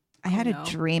 I had a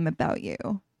dream about you.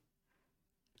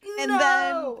 And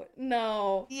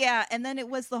and then it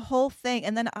was the whole thing.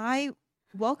 And then I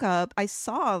woke up, I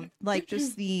saw like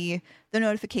just the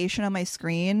notification on my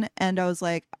screen, and I was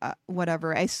like,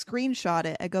 whatever. I screenshot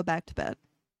it. I go back to bed.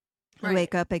 I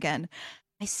wake up again.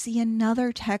 I see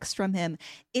another text from him.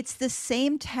 It's the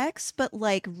same text, but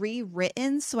like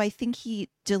rewritten. So I think he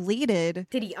deleted.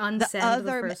 Did he unsend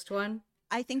the first one?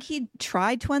 I think he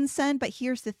tried to unsend, but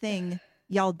here's the thing.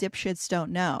 Y'all dipshits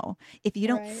don't know. If you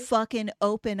don't fucking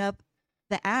open up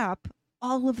the app,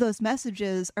 all of those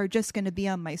messages are just going to be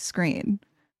on my screen.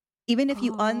 Even if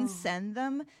you unsend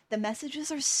them, the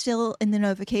messages are still in the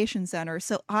notification center.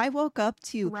 So I woke up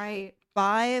to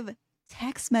 5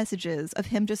 text messages of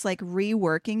him just like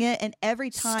reworking it, and every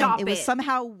time it was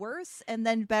somehow worse and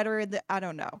then better. I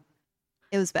don't know.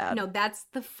 It was bad. No, that's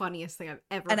the funniest thing I've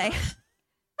ever heard.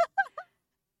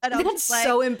 And that's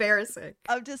so embarrassing.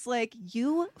 I'm just like,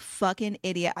 you fucking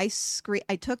idiot. I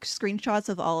took screenshots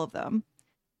of all of them,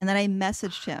 and then I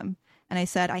messaged him and I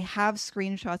said, I have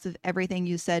screenshots of everything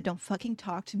you said. Don't fucking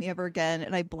talk to me ever again.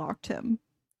 And I blocked him.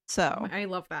 So I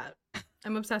love that.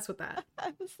 I'm obsessed with that.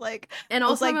 I was like, and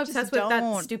also I'm obsessed with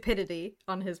that stupidity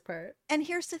on his part. And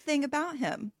here's the thing about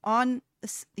him. On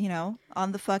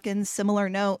the fucking similar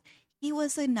note, he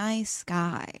was a nice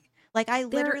guy. Like I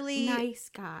They're literally nice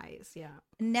guys. Yeah.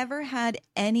 never had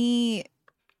any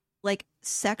like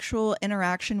sexual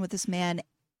interaction with this man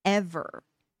ever.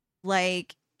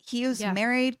 Like he was a Yeah.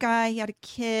 married guy, he had a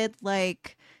kid,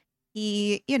 like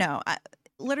he,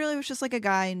 literally was just like a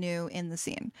guy I knew in the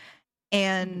scene.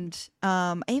 And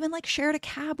I even like shared a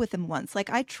cab with him once. Like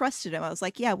I trusted him. I was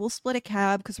like, yeah, we'll split a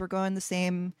cab because we're going the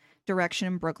same direction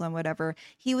in Brooklyn, whatever.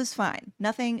 He was fine.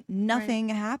 Nothing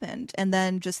happened. And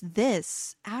then just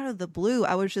this out of the blue,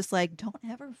 I was just like, don't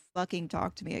ever fucking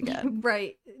talk to me again.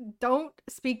 Right. Don't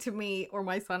speak to me or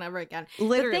my son ever again.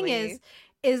 Literally. The thing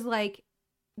is like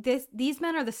these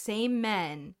men are the same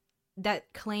men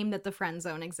that claim that the friend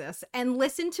zone exists. And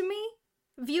listen to me,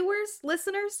 viewers,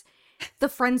 listeners, the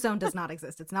friend zone does not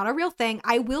exist. It's not a real thing.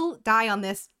 I will die on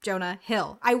this, Jonah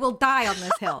Hill. I will die on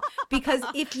this hill. Because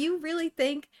if you really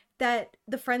think that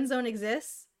the friend zone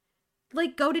exists,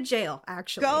 like, go to jail,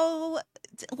 actually.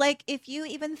 Like, if you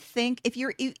even think, if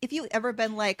you ever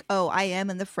been like, oh, I am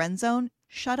in the friend zone,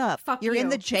 shut up. You're in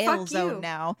the jail zone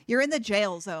now. You're in the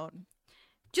jail zone.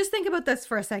 Just think about this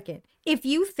for a second. If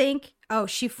you think, oh,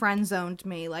 she friend zoned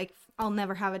me, like, I'll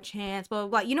never have a chance, blah,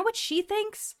 blah, blah. You know what she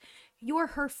thinks? You're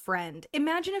her friend.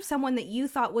 Imagine if someone that you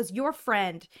thought was your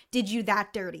friend did you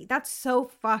that dirty. That's so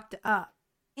fucked up.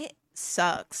 It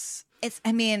sucks. It's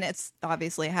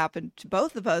obviously happened to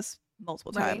both of us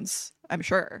multiple times, I'm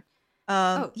sure.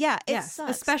 Yeah, it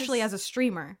sucks. Especially as a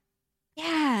streamer.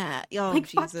 Yeah. Oh, like,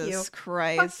 Jesus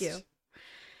Christ. Fuck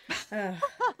you.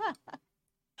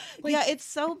 Yeah, it's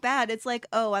so bad. It's like,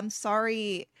 oh, I'm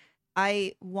sorry.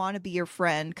 I want to be your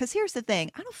friend. Because here's the thing.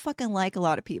 I don't fucking like a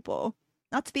lot of people.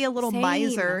 Not to be a little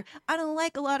miser. I don't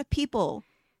like a lot of people.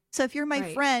 So if you're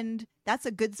my friend, that's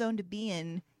a good zone to be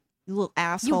in, you little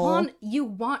asshole. You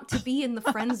want to be in the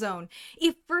friend zone.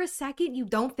 If for a second you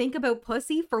don't think about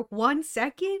pussy for 1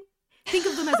 second, think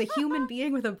of them as a human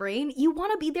being with a brain, you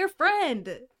want to be their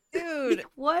friend. Dude. Like,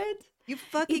 what? You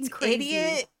fucking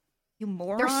idiot. You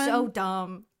moron. They're so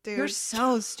dumb, dude. You're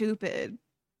so stupid.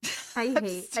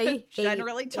 I hate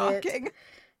generally talking.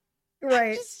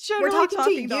 Right. Just generally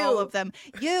talking to all of them.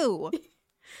 You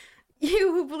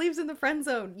who believes in the friend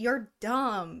zone. You're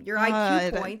dumb. Your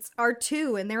IQ points are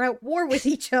 2 and they're at war with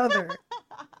each other.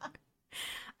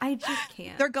 I just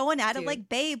can't. They're going at it like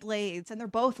Beyblades and they're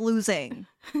both losing.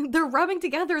 They're rubbing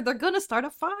together. They're gonna start a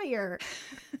fire.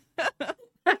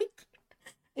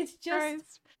 It's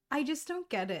just, I just don't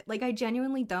get it. Like, I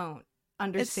genuinely don't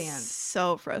understand. It's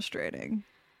so frustrating.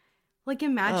 Like,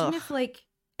 imagine if, like,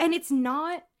 and it's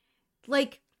not,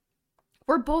 like,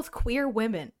 we're both queer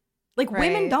women. Like,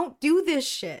 women don't do this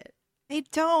shit. They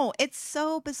don't. It's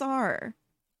so bizarre.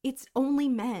 It's only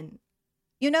men.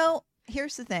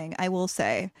 Here's the thing. I will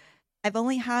say, I've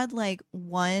only had, like,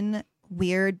 one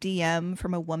weird DM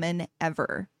from a woman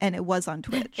ever, and it was on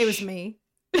Twitch. It was me.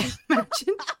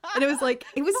 Imagine. And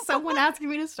it was someone asking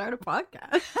me to start a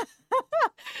podcast.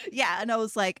 Yeah, and I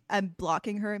was like, I'm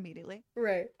blocking her immediately.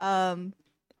 Right.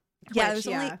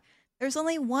 There's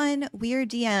only one weird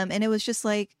DM, and it was just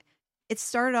like, it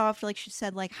started off like she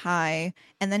said like hi,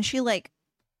 and then she like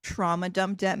trauma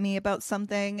dumped at me about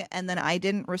something, and then I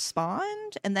didn't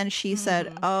respond, and then she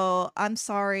said, "Oh, I'm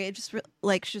sorry." It just she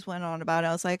just went on about it.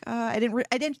 I was like, I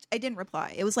didn't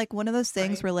reply. It was like one of those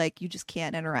things where like you just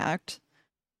can't interact.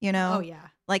 Oh yeah.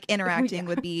 Like interacting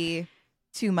would be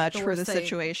too much for the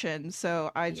situation.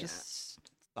 So I just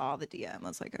saw the DM. I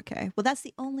was like, okay, well, that's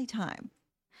the only time.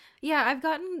 Yeah, I've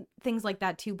gotten things like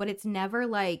that too, but it's never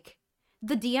like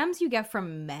the DMs you get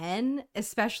from men,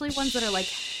 especially ones that are like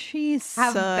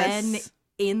have been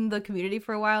in the community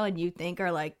for a while and you think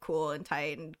are like cool and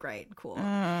tight and great and cool.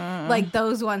 Like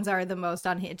those ones are the most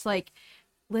unhinged. Like,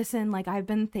 listen, like I've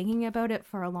been thinking about it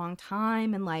for a long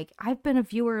time and like I've been a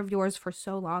viewer of yours for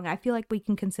so long. I feel like we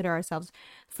can consider ourselves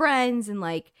friends and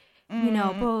like, you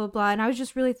know, blah, blah, blah. And I was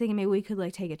just really thinking maybe we could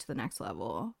like take it to the next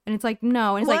level. And it's like,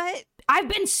 no. And it's like, I've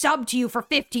been subbed to you for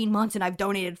 15 months and I've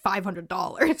donated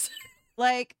 $500.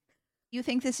 Like, you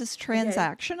think this is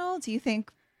transactional? Okay. Do you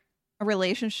think a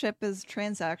relationship is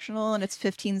transactional and it's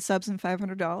 15 subs and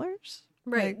 $500?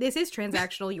 Right. Like, this is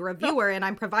transactional. You're a viewer and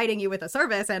I'm providing you with a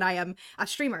service and I am a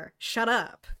streamer. Shut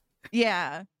up.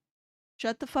 Yeah.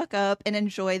 Shut the fuck up and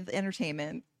enjoy the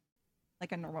entertainment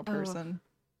like a normal person.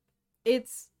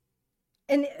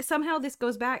 And somehow this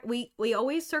goes back. We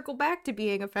always circle back to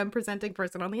being a femme presenting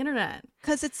person on the internet.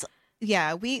 Because it's, we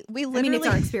literally. I mean, it's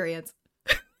our experience.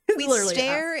 We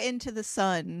stare into the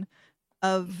sun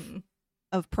of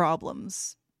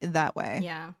problems in that way.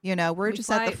 Yeah. You know, we just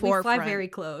at the forefront. We fly very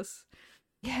close.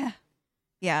 Yeah.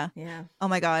 Yeah. Yeah. Oh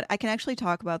my God. I can actually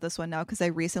talk about this one now because I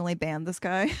recently banned this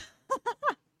guy.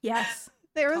 Yes.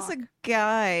 There was a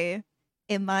guy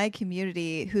in my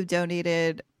community who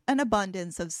donated an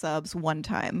abundance of subs one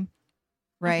time,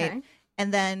 right? Okay.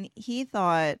 And then he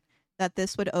thought that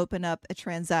this would open up a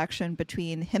transaction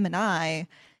between him and I,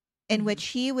 in which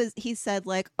he said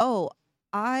like, "Oh,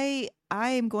 I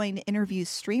am going to interview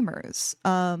streamers.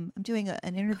 I'm doing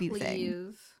an interview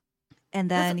thing." And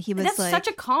then he was that's like, such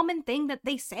a common thing that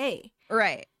they say.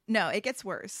 Right. No, it gets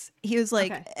worse. He was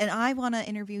like, Okay. "And I want to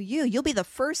interview you. You'll be the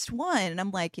first one." And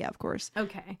I'm like, "Yeah, of course."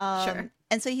 Okay, sure.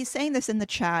 And so he's saying this in the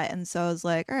chat, and so I was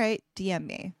like, "All right, DM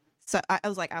me." So I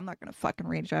was like, "I'm not gonna fucking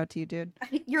reach out to you, dude."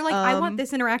 You're like, I want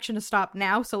this interaction to stop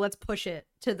now, so let's push it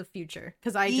to the future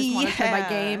because I just want to play my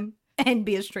game and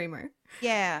be a streamer.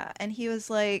 Yeah, and he was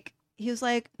like,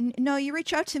 "No, you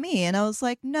reach out to me," and I was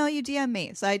like, "No, you DM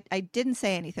me." So I didn't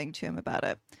say anything to him about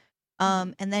it.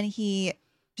 And then he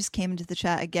just came into the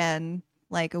chat again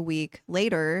like a week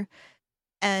later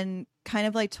and kind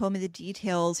of like told me the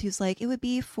details. He was like, "It would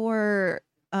be for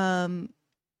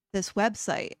this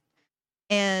website."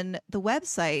 And the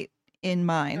website in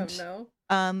mind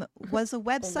was a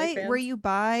website where you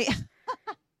buy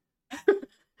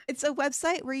it's a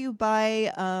website where you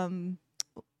buy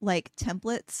like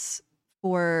templates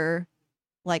for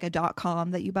like a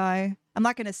 .com that you buy. I'm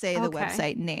not going to say the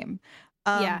website name.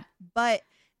 But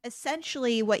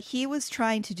essentially what he was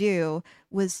trying to do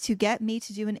was to get me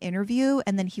to do an interview,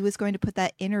 and then he was going to put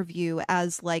that interview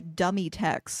as like dummy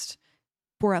text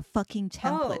for a fucking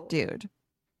template, dude.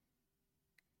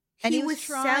 And he was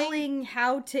selling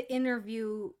how to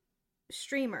interview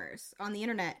streamers on the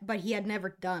internet, but he had never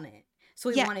done it. So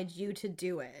he wanted you to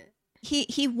do it.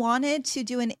 He wanted to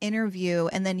do an interview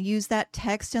and then use that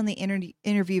text on the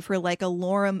interview for like a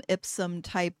lorem ipsum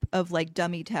type of like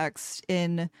dummy text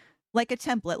in like a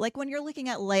template, like when you're looking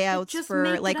at layouts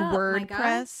for like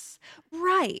WordPress,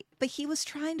 right? But he was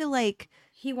trying to like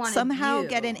he wanted somehow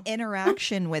get an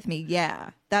interaction with me.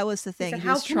 Yeah, that was the thing. He said,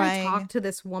 how can I talk to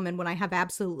this woman when I have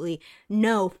absolutely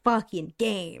no fucking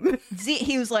game?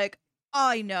 He was like,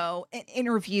 "I know, an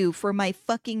interview for my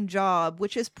fucking job,"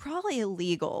 which is probably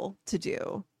illegal to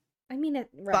do. I mean,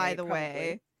 by the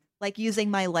way, like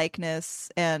using my likeness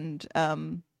and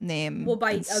name. Well,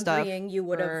 by agreeing, you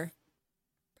would have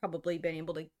probably been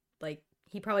able to, like,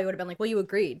 he probably would have been like, "Well, you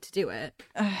agreed to do it."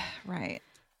 Right.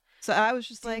 So I was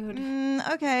just like,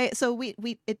 okay. So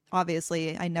it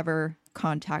obviously, I never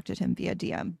contacted him via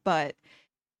DM, but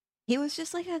he was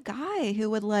just like a guy who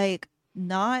would like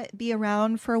not be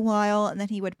around for a while, and then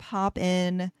he would pop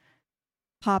in,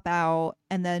 pop out,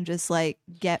 and then just like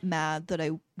get mad that I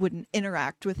wouldn't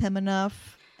interact with him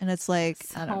enough. And it's like,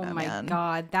 I don't know, man. Oh my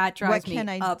god, that drives me up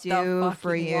the fucking wall. What can I do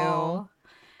for you?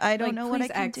 I don't know what I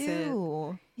can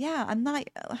do. Yeah, I'm not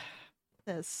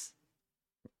this.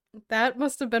 That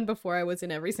must have been before I was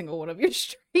in every single one of your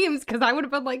streams, because I would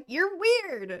have been like, "You're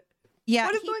weird. Yeah,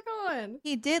 what is going on?"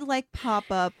 He did like pop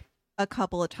up a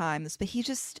couple of times, but he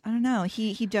just, I don't know.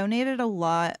 He donated a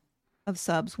lot of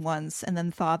subs once, and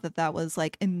then thought that was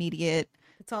like immediate.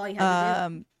 That's all he had to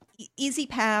do. Easy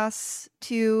pass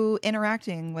to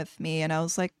interacting with me, and I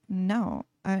was like, no,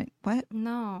 what?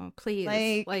 No, please,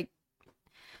 like.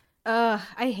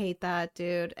 I hate that,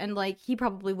 dude. And like, he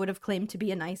probably would have claimed to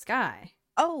be a nice guy.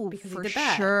 Oh, for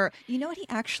sure. You know what he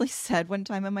actually said one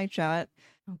time in my chat?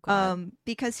 Oh, God.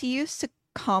 Because he used to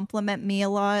compliment me a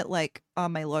lot, like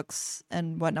on my looks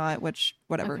and whatnot, which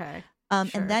whatever. Okay.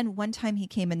 And then one time he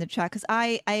came in the chat because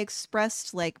I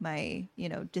expressed like my,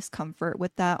 discomfort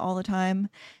with that all the time.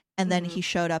 And then he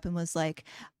showed up and was like,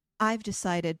 "I've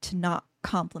decided to not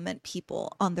compliment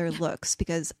people on their looks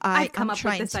because I'm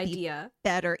trying to be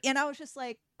better." And I was just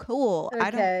like, cool. Okay.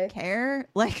 I don't care.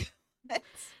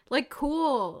 Like,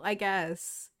 cool, I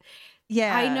guess.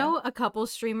 Yeah. I know a couple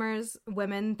streamers,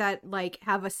 women, that like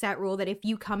have a set rule that if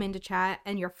you come into chat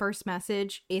and your first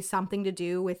message is something to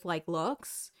do with like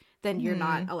looks, then you're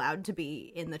not allowed to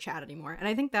be in the chat anymore. And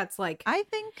I think that's like, I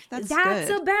think that's good.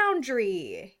 A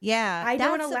boundary. Yeah. I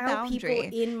don't allow people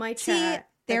in my chat. See,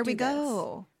 there we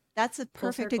go. That's a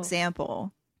perfect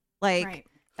example. Like,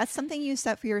 that's something you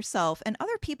set for yourself, and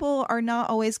other people are not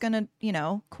always going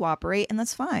to, cooperate, and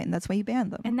that's fine. That's why you ban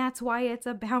them. And that's why it's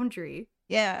a boundary.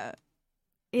 Yeah.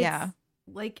 It's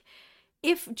like,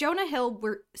 if Jonah Hill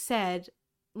were said,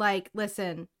 like,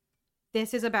 "Listen,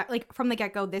 this is about," like, from the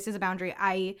get-go, "This is a boundary,"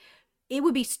 it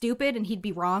would be stupid and he'd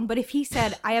be wrong. But if he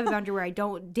said, "I have a boundary where I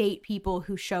don't date people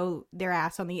who show their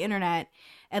ass on the internet,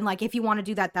 and like, if you want to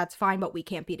do that, that's fine, but we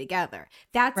can't be together,"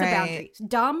 that's a boundary. It's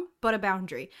dumb, but a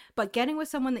boundary. But getting with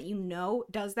someone that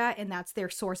does that, and that's their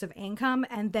source of income,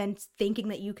 and then thinking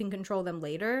that you can control them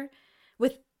later,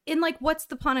 what's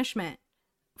the punishment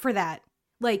for that?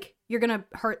 Like, you're gonna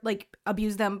hurt, like,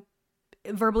 abuse them,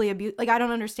 verbally abuse. Like, I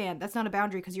don't understand. That's not a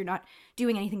boundary because you're not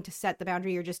doing anything to set the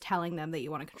boundary. You're just telling them that you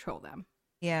want to control them.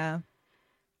 Yeah.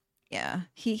 Yeah.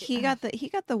 He got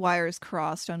the wires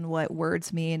crossed on what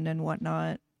words mean and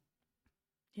whatnot.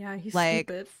 Yeah, he's like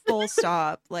stupid. Full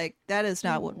stop. Like, that is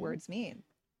not what words mean.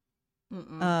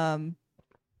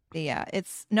 Yeah,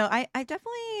 it's no, I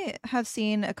definitely have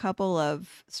seen a couple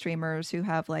of streamers who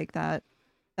have like that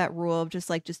rule of just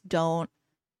don't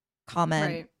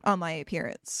comment on my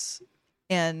appearance.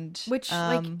 And which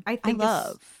like I think I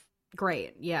love.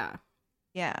 Great. Yeah.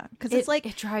 Yeah, because it's like,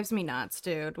 it drives me nuts,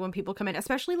 dude, when people come in,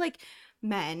 especially like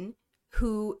men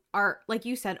who are, like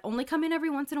you said, only come in every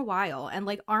once in a while and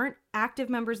like aren't active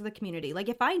members of the community. Like,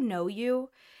 if I know you,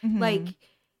 like,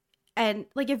 and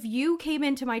like if you came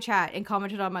into my chat and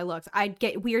commented on my looks, I'd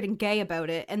get weird and gay about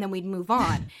it and then we'd move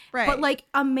on. Right. But like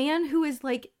a man who is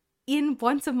like in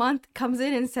once a month comes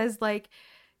in and says like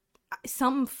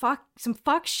some fuck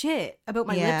shit about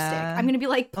my lipstick, I'm gonna be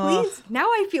like, please, now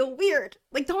I feel weird.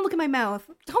 Like, don't look at my mouth.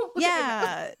 Don't look at my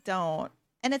mouth. Don't.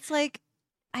 And it's like,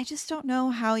 I just don't know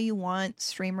how you want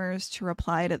streamers to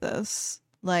reply to this.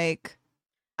 Like,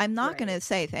 I'm not gonna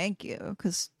say thank you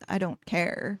because I don't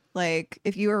care. Like,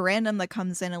 if you're a random that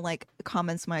comes in and like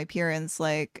comments my appearance,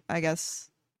 like, I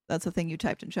guess that's the thing you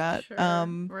typed in chat. Sure.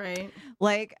 Right.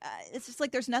 Like, it's just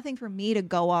like there's nothing for me to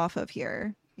go off of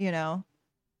here, you know?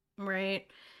 Right.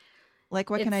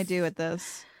 Like, what can I do with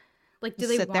this? Like, do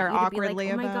they sit want there you to awkwardly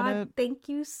be like, oh my about God, it? thank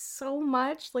you so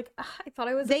much. Like, I thought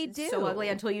I was so ugly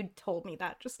until you told me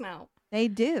that just now. They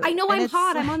do. I know, and I'm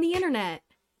hot. Like, I'm on the internet.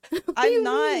 I'm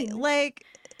not like.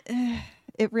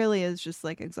 It really is just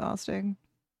like exhausting.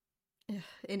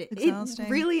 And it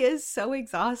really is so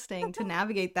exhausting to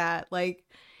navigate that. Like,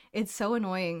 it's so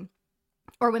annoying.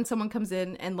 Or when someone comes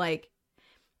in and like,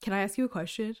 can I ask you a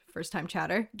question? First time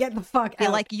chatter. Get the fuck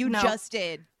out. Like, you just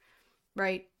did.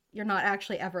 Right. You're not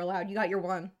actually ever allowed. You got your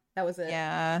one. That was it.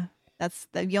 Yeah.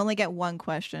 You only get one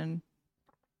question.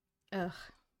 Ugh.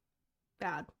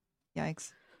 Bad.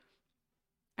 Yikes.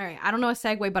 All right. I don't know a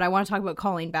segue, but I want to talk about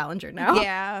Colleen Ballinger now.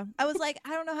 Yeah. I was like,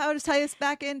 I don't know how to tie this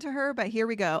back into her, but here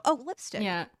we go. Oh, lipstick.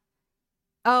 Yeah.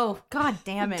 Oh, God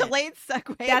damn it. Delayed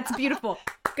segue. That's beautiful.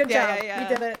 Good job. Yeah.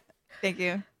 We did it. Thank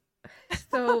you.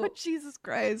 So Jesus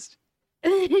Christ.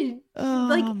 Like,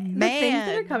 man. The things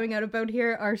that are coming out about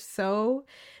here are so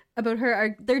about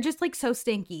her they're just like so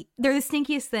stinky. They're the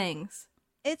stinkiest things.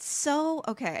 It's so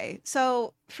okay.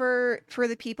 So for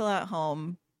the people at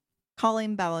home,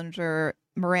 Colleen Ballinger,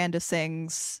 Miranda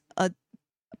Sings, a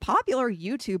popular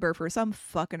YouTuber for some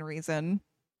fucking reason.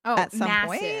 Oh, at some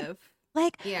massive. point.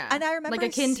 Like, yeah. And I remember like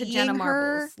akin to Jenna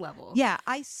Marbles her, level. Yeah,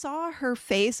 I saw her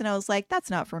face and I was like, that's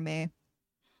not for me.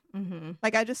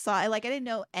 Like, I just saw, I didn't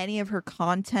know any of her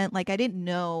content. Like, I didn't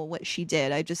know what she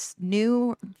did. I just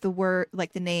knew the word,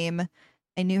 like the name.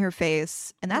 I knew her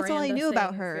face, and that's all I knew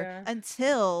about her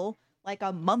until like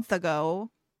a month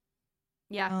ago.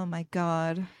 Yeah. Oh my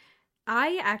God.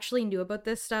 I actually knew about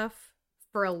this stuff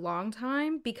for a long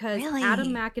time because Adam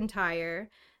McIntyre,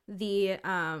 the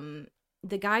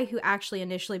guy who actually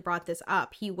initially brought this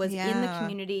up, he was in the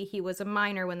community. He was a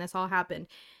minor when this all happened.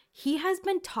 He has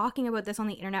been talking about this on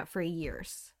the internet for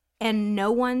years, and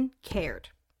no one cared.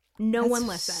 No one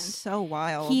listened. So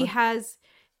wild. He has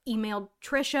emailed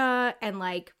Trisha and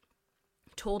like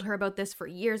told her about this for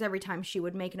years. Every time she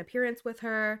would make an appearance with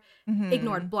her,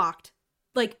 ignored, blocked.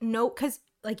 Like, no, because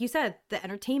like you said, the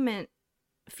entertainment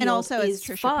field and also is it's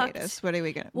Trisha fucked. Paytas. What are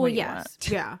we gonna? Well, yes,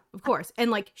 yeah, of course. And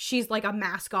like, she's like a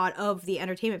mascot of the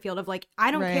entertainment field of like,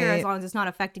 I don't care as long as it's not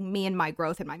affecting me and my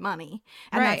growth and my money.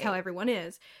 And that's how everyone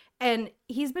is. And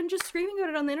he's been just screaming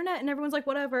about it on the internet, and everyone's like,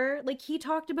 whatever. Like, he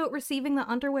talked about receiving the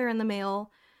underwear in the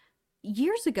mail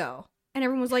years ago, and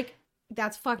everyone was like,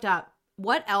 that's fucked up.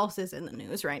 What else is in the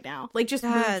news right now? Like, just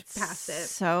move past it.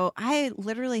 So I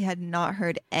literally had not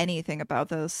heard anything about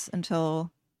this until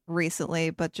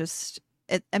recently, but just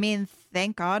I mean,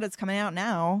 thank God it's coming out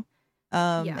now.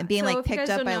 And being like picked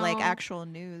up by like actual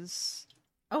news.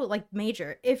 Oh, like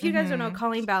major. If you guys don't know,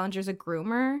 Colleen Ballinger's a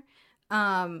groomer.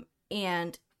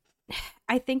 And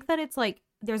I think that it's like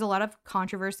there's a lot of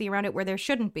controversy around it where there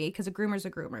shouldn't be, because a groomer's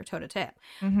a groomer, toe to tip.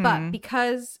 But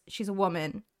because she's a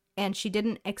woman and she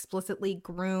didn't explicitly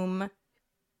groom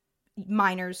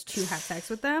minors to have sex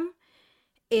with them,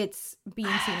 it's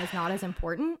being seen as not as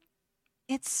important.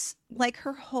 It's like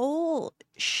her whole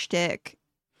shtick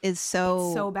is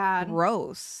so bad,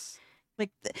 gross. Like,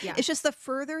 it's just the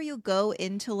further you go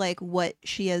into like what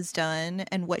she has done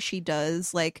and what she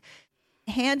does, like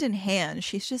hand in hand,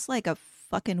 she's just like a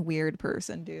fucking weird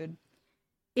person, dude.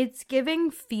 It's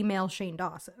giving female Shane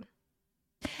Dawson.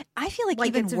 I feel like Like,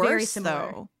 even it's very worse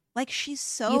similar. though. Like she's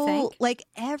You so think? like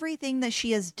everything that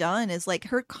she has done is like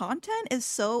her content is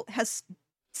so has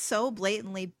so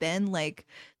blatantly been like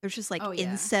there's just like Oh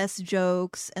yeah. incest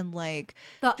jokes and like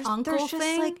The just there's uncle just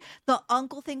thing, like the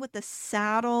uncle thing with the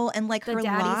saddle and like the her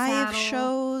daddy live saddle.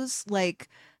 shows like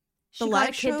the She got a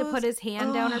live kid to put shows. his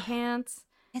hand down her Oh, pants.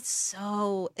 it's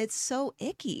so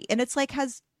icky. And it's like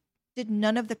has did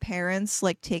none of the parents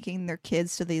like taking their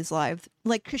kids to these live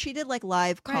like cuz she did like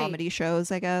live Right. comedy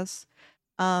shows, I guess.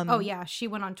 Oh Um yeah, she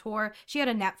went on tour. She had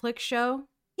a Netflix show.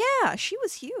 yeah, she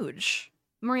was huge.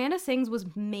 Miranda Sings was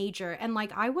major, and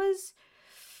like I was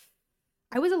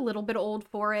a little bit old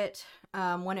for it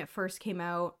when it first came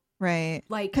out. Right.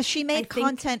 Like Cuz she I made think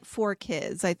content for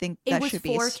kids. I think it that was should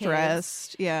be for kids.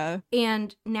 stressed. Yeah.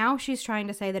 And now she's trying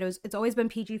to say that it's always been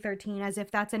PG-13, as if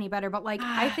that's any better. But like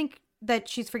I think that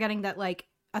she's forgetting that like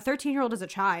a 13-year-old is a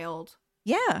child,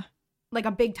 Yeah. like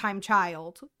a big time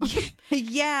child,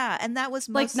 Yeah, and that was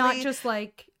like not mostly just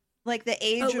like like the a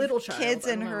age little of child. kids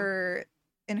I don't know.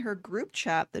 in her group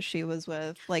chat that she was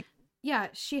with. Like Yeah,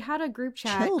 she had a group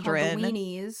chat called the children.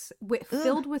 Weenies, Ugh.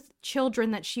 filled with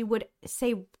children that she would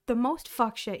say the most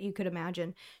fuck shit you could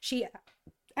imagine. She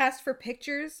asked for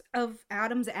pictures of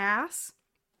Adam's ass,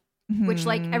 which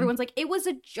like Mhm. everyone's like, it was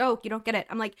a joke. You don't get it.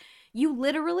 I'm like, you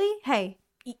literally, hey,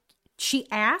 she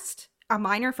asked a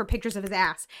minor for pictures of his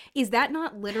ass. Is that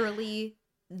not literally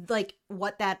like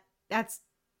what that's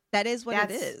That is what it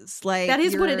that's is. Like that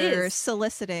is what it you're is.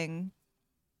 soliciting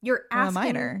You're from a asking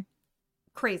minor.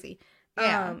 crazy.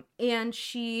 Yeah. And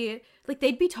she like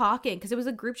they'd be talking because it was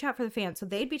a group chat for the fans, so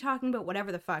they'd be talking about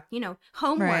whatever the fuck,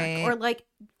 homework Right. or like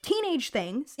teenage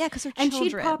things. Yeah, because they're And children.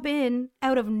 she'd pop in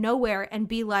out of nowhere and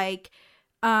be like,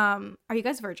 are you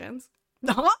guys virgins?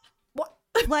 What?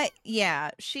 Like,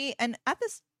 yeah, she and at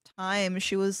this time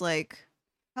she was like,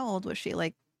 how old was she?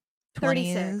 Like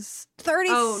 20s? 36.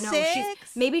 Oh no,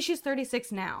 maybe she's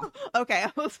 36 now. Okay,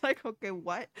 I was like, okay,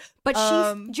 what? But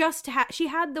she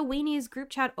had the Weenies group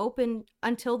chat open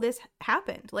until this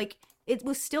happened. Like it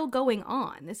was still going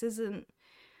on. It's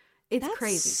That's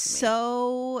crazy to me.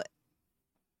 So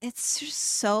it's just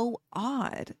so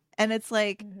odd. And it's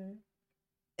like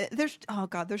there's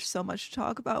there's so much to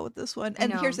talk about with this one.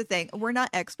 And here's the thing, we're not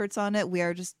experts on it. We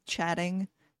are just chatting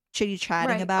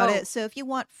Right. about it. So if you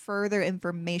want further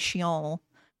information,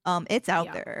 it's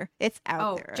out there. It's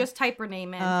out there. Just type her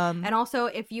name in. And also,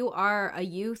 if you are a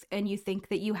youth and you think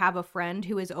that you have a friend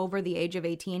who is over the age of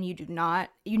 18, you do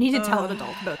not. You need to tell an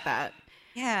adult about that.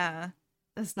 Yeah.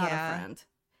 That's not a friend.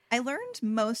 I learned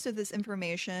most of this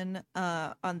information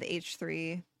on the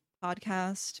H3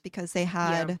 podcast because they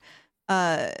had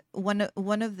one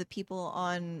of the people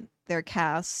on their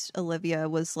cast, Olivia,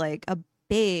 was like a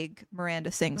big Miranda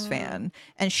Sings fan,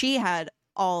 and she had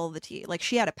all the tea. Like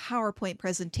she had a PowerPoint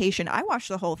presentation. I watched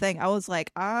the whole thing. I was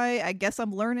like, I guess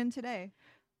I'm learning today.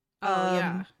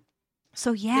 Yeah.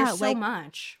 So yeah, there's like so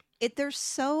much. There's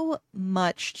so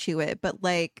much to it, but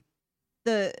like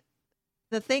the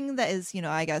thing that is,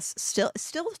 I guess still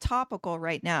topical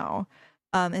right now,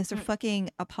 is their fucking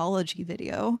apology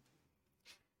video.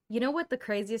 You know what the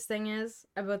craziest thing is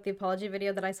about the apology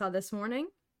video that I saw this morning?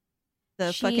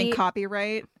 The fucking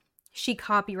copyright. She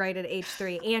copyrighted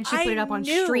H3 and she put it up on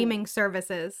streaming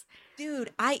services.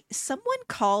 Dude, someone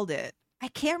called it. I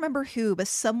can't remember who, but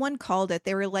someone called it.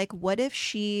 They were like, what if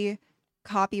she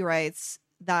copyrights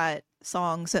that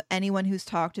song so anyone who's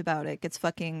talked about it gets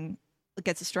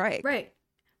a strike? Right.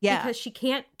 Yeah. Because she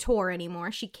can't tour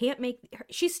anymore.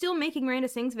 She's still making Miranda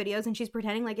Sings videos and she's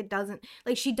pretending like it doesn't,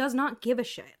 like she does not give a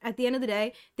shit. At the end of the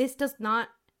day,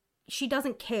 she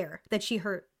doesn't care that she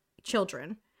hurt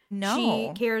children. No.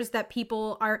 She cares that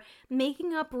people are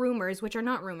making up rumors, which are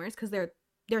not rumors because they're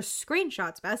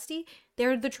screenshots, bestie.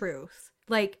 They're the truth.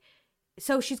 Like,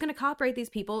 so she's going to copyright these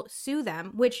people, sue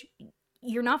them, which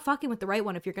you're not fucking with the right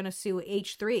one if you're going to sue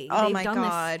H3. Oh They've my done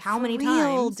God. this how many For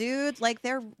real, times? dude? Like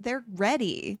they're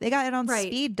ready. They got it on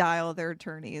speed dial, their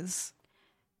attorneys.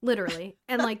 Literally.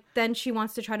 And like then she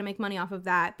wants to try to make money off of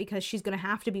that because she's going to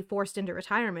have to be forced into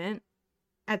retirement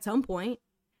at some point.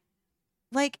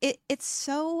 Like it's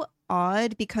so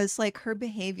odd because like her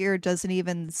behavior doesn't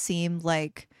even seem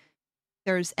like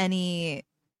there's any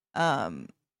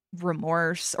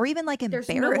remorse or even like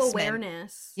embarrassment. There's no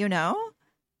awareness.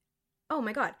 Oh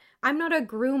my God. I'm not a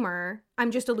groomer.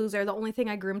 I'm just a loser. The only thing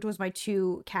I groomed was my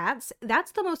 2 cats.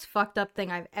 That's the most fucked up thing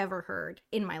I've ever heard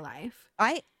in my life.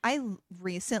 I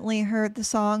recently heard the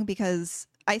song because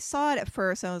I saw it at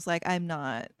first and I was like,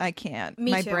 I can't.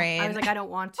 Me my too. brain. I was like, I don't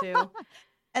want to.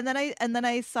 And then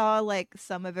I saw like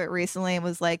some of it recently and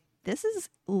was like, this is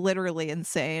literally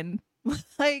insane.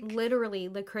 Like, literally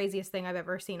the craziest thing I've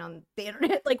ever seen on the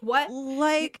internet. Like, what?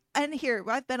 like, and here,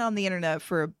 I've been on the internet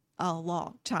for a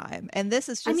long time, and this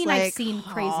is I just mean, like, I've seen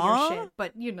crazier huh? shit,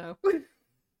 but you know.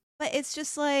 But it's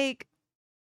just like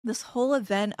this whole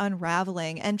event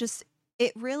unraveling, and just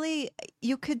it really,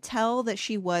 you could tell that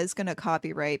she was gonna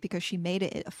copyright because she made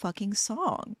it a fucking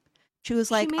song. She was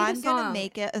She like, made a I'm gonna song.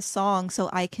 make it a song so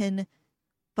I can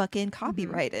fucking Mhm.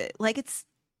 copyright it. Like, it's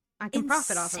I can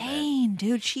profit off of it. insane,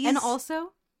 dude. She And is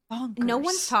also, bonkers. no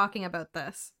one's talking about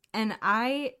this. And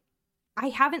I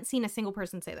haven't seen a single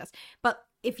person say this. But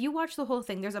if you watch the whole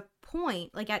thing, there's a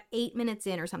point, like at 8 minutes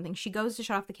in or something, she goes to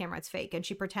shut off the camera, it's fake, and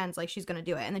she pretends like she's gonna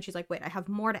do it. And then she's like, wait, I have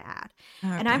more to add. Oh,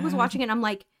 and I was God. watching it and I'm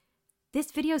like,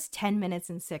 this video's 10 minutes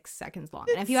and 6 seconds long.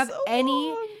 And if It's you have so any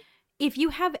long. if you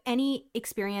have any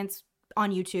experience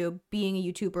on YouTube, being a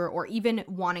YouTuber, or even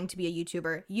wanting to be a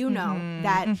YouTuber, you know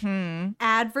that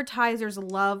advertisers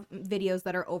love videos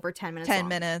that are over 10 minutes 10 long.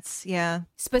 minutes, yeah.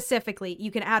 Specifically, you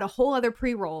can add a whole other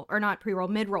pre-roll, or not pre-roll,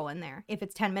 mid-roll in there if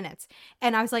it's 10 minutes.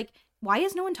 And I was like, why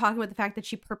is no one talking about the fact that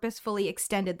she purposefully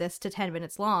extended this to 10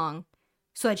 minutes long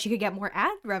so that she could get more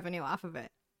ad revenue off of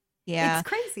it? Yeah. It's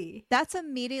crazy. That's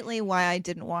immediately why I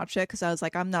didn't watch it, because I was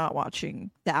like, I'm not watching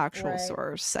the actual Right.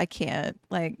 source. I can't.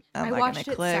 Like, I'm I not watched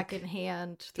gonna it click.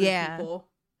 secondhand through Yeah. people.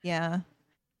 Yeah.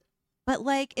 But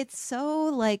like, it's so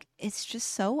like, it's just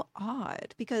so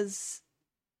odd because,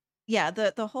 yeah,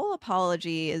 the whole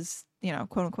apology is, you know,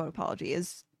 quote unquote apology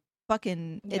is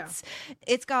fucking, Yeah.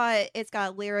 it's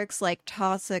got lyrics like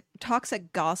toxic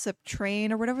gossip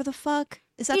train or whatever the fuck.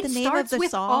 Is that It the name of starts the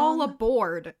with song? all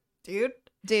aboard, dude.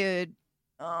 Dude.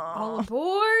 All Oh.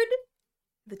 aboard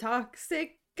the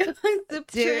toxic gossip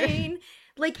Dude. train.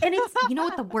 Like, and it's, you know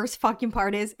what the worst fucking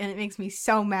part is, and it makes me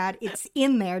so mad. It's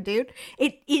in there, dude.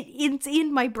 It's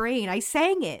in my brain. I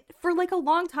sang it for like a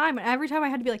long time, and every time I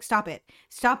had to be like, stop it,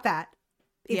 stop that.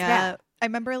 It's Yeah. bad. I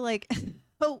remember like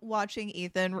watching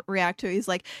Ethan react to it. He's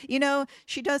like, you know,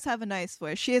 she does have a nice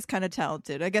voice. She is kind of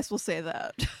talented. I guess we'll say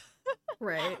that.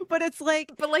 Right. But it's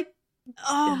like, But like,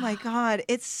 oh my God,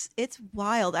 it's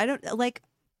wild.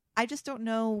 I just don't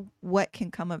know what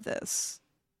can come of this.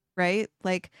 Right?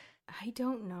 Like, I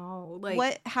don't know.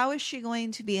 Like, how is she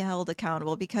going to be held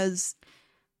accountable? Because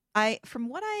from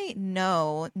what I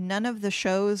know, none of the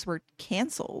shows were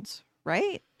canceled,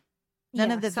 right?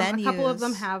 None of the venues. A couple of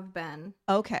them have been.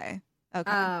 Okay.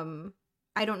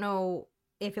 I don't know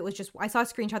if it was just, I saw a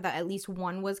screenshot that at least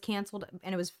one was canceled,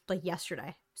 and it was like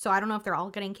yesterday. So I don't know if they're all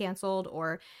getting canceled,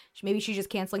 or maybe she's just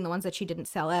canceling the ones that she didn't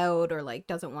sell out, or like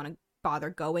doesn't want to bother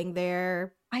going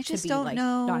there. I just to be, don't like,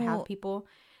 know. Not have people.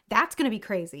 That's gonna be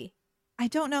crazy. I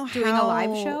don't know how Doing a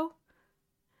live show.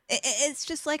 It's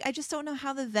just like, I just don't know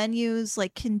how the venues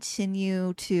like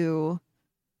continue to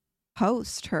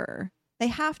host her. They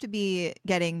have to be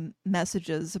getting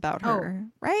messages about her,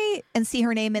 right? And see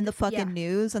her name in the fucking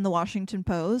news and the Washington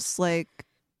Post. Like,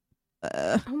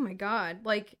 oh my God.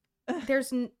 Like,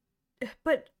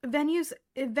 but venues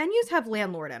have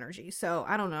landlord energy. So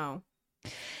I don't know.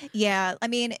 Yeah. I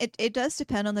mean, it does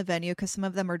depend on the venue, because some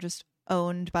of them are just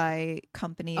owned by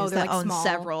companies that like own small.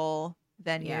 several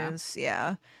venues.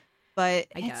 Yeah. But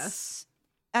I guess.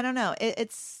 I don't know.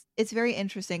 It's very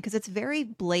interesting because it's very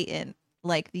blatant,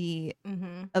 like the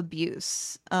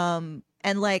abuse. And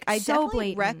like, I So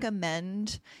definitely blatant.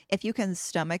 recommend, if you can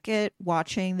stomach it,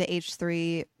 watching the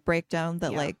H3 breakdown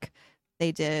that like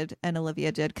they did and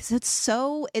Olivia did, because it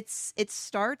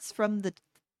starts from the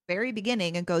very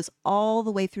beginning and goes all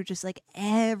the way through just like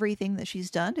everything that she's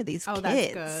done to these kids.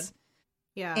 That's good.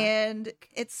 Yeah. And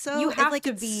it's so, You have like, to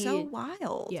it's be so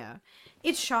wild. Yeah.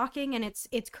 It's shocking, and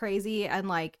it's crazy, and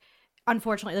like,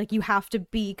 unfortunately, like, you have to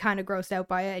be kind of grossed out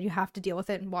by it, and you have to deal with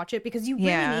it and watch it, because you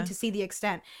really need to see the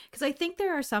extent. Because I think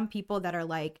there are some people that are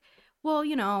like, well,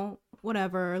 you know,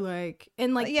 whatever, like,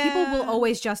 and like, people will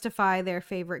always justify their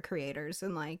favorite creators,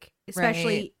 and like,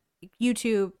 especially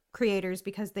YouTube creators,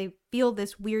 because they feel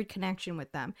this weird connection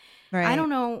with them. Right. I don't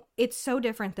know. It's so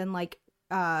different than like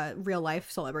real life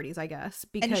celebrities, I guess,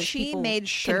 because and she made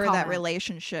sure that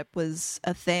relationship was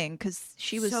a thing, because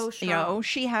she was so you know,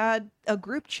 she had a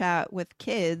group chat with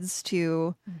kids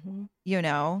to you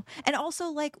know, and also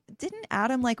like, didn't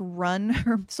Adam like run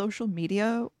her social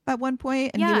media at one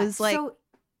point, and he was like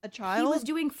a child? He was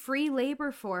doing free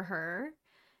labor for her,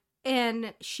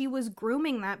 and she was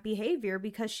grooming that behavior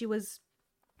because she was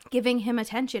giving him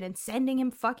attention and sending him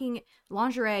fucking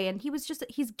lingerie, and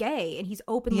he's gay, and he's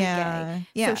openly gay.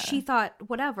 So she thought,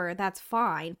 whatever, that's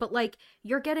fine. But like,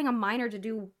 you're getting a minor to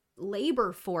do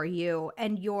labor for you,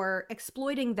 and you're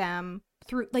exploiting them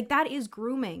through, like, that is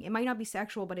grooming. It might not be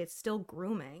sexual, but it's still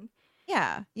grooming.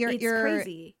 Yeah. It's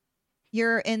crazy.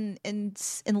 you're in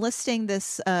enlisting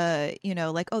this you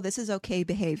know, like, oh, this is okay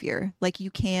behavior, like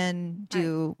you can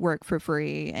do work for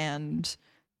free and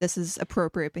this is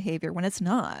appropriate behavior, when it's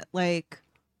not. Like,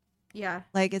 yeah,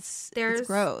 like it's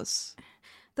gross.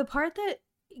 The part that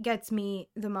gets me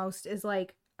the most is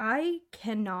like, I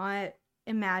cannot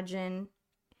imagine,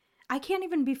 I can't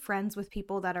even be friends with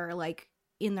people that are like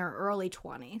in their early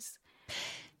 20s,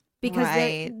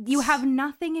 because you have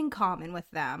nothing in common with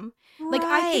them. Like,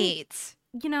 I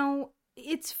think, you know,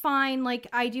 it's fine. Like,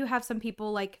 I do have some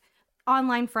people, like,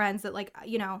 online friends that, like,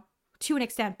 you know, to an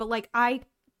extent, but like, I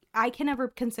can never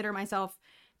consider myself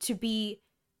to be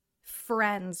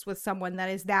friends with someone that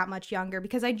is that much younger,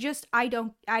 because I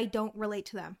don't relate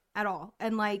to them at all.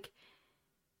 And like,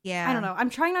 yeah, I don't know, I'm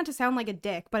trying not to sound like a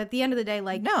dick, but at the end of the day,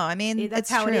 like, no, I mean, that's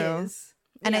how true. It is.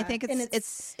 And I think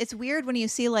it's weird when you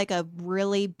see like a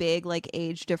really big like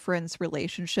age difference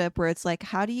relationship where it's like,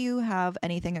 how do you have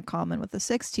anything in common with a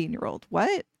 16-year-old?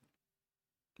 What?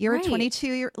 You're a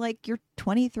 22, you're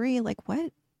 23, like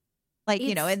what? Like,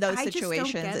 you know, in those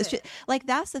situations, it's just like,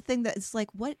 that's the thing that it's like,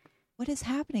 what is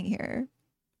happening here?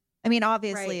 I mean,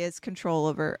 obviously it's control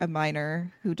over a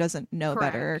minor who doesn't know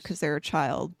better because they're a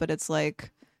child, but it's like,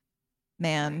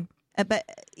 man, but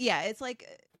yeah, it's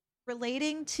like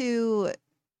relating to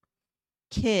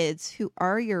kids who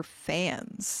are your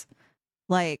fans,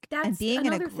 like, that's and being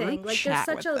in a group like, chat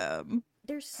with them.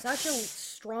 There's such a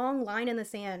strong line in the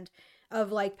sand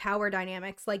of like power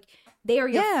dynamics. Like, they are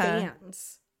your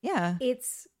fans. Yeah,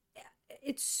 it's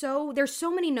so, there's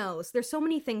so many no's. There's so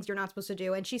many things you're not supposed to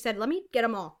do. And she said, let me get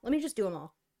them all. Let me just do them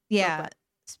all. Yeah,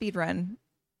 speed run.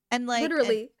 And like,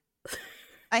 literally.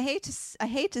 I hate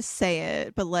to say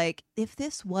it, but like, if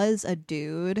this was a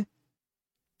dude,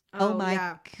 oh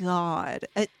my god,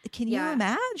 can you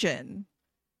imagine?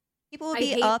 People would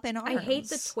be up in arms. I hate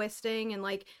the twisting and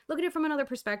like, look at it from another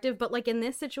perspective, but like in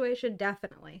this situation,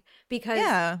 definitely,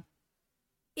 because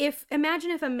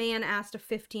imagine if a man asked a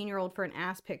 15-year-old for an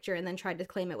ass picture and then tried to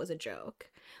claim it was a joke,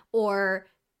 or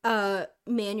a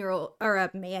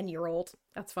man-year-old,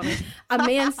 that's funny, a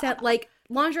man sent like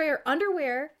lingerie or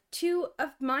underwear to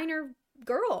a minor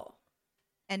girl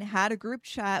and had a group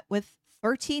chat with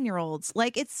 13-year-olds.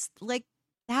 Like, it's like,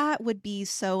 that would be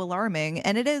so alarming,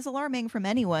 and it is alarming from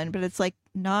anyone, but it's like,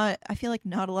 not, I feel like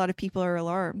not a lot of people are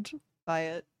alarmed by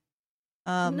it.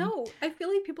 No, I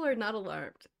feel like people are not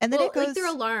alarmed. And then it goes, like, they're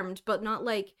alarmed, but not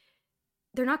like,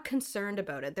 they're not concerned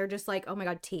about it. They're just like, oh my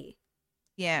god, tea.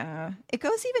 Yeah, it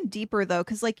goes even deeper though,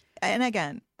 because like, and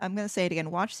again, I'm gonna say it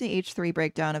again, watch the H3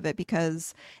 breakdown of it,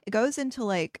 because it goes into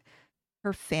like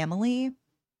her family,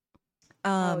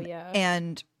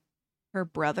 and her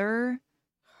brother,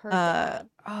 her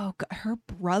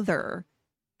brother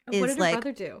is, what did her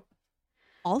brother do?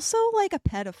 Also like a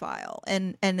pedophile,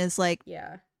 and is like,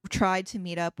 tried to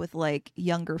meet up with like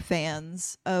younger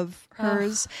fans of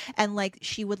hers, and like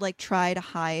she would like try to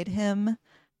hide him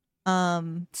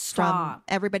from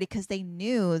everybody, because they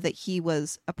knew that he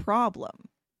was a problem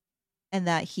and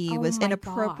that he was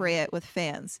inappropriate with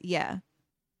fans. Yeah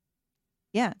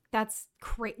That's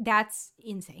that's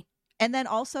insane. And then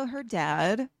also her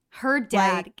dad,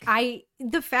 like,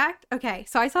 okay,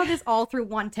 so I saw this all through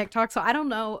one TikTok, so I don't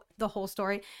know the whole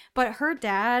story, but her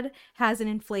dad has an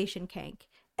inflation kink,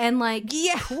 and like,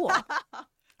 cool.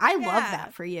 I love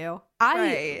that for you.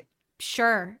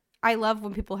 Sure, I love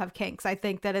when people have kinks. I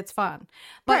think that it's fun.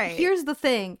 But here's the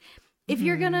thing. If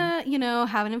you're gonna, you know,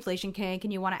 have an inflation kink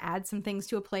and you want to add some things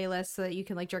to a playlist so that you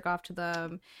can like jerk off to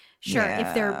them, sure.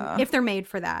 If they're made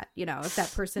for that, you know, if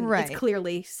that person is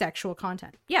clearly sexual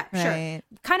content. Yeah, sure.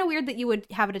 Kind of weird that you would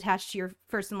have it attached to your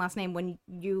first and last name when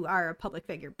you are a public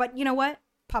figure. But you know what?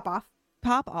 Pop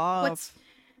off.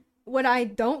 What I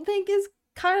don't think is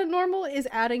kind of normal is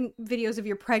adding videos of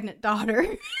your pregnant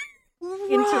daughter.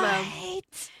 Into them,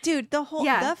 dude.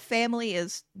 The family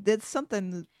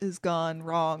something has gone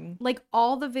wrong. Like,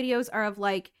 all the videos are of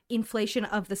like inflation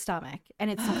of the stomach, and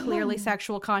it's clearly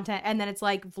sexual content, and then it's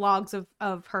like vlogs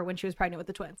of her when she was pregnant with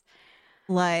the twins,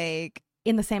 like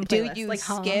in the same playlist. Do you like,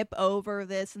 skip over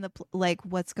this in the like,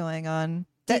 what's going on?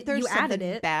 There's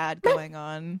something bad going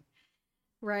on,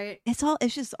 right?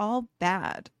 It's just all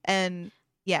bad, and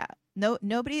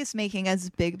nobody is making as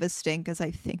big of a stink as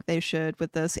I think they should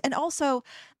with this. And also,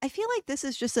 I feel like this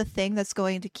is just a thing that's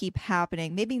going to keep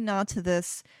happening. Maybe not to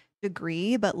this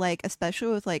degree, but like,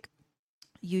 especially with like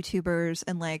YouTubers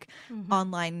and like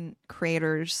online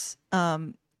creators.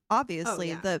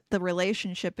 Obviously, the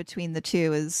relationship between the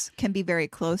two can be very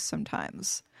close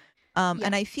sometimes.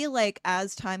 And I feel like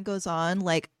as time goes on,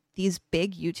 like, these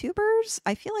big YouTubers,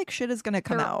 I feel like shit is gonna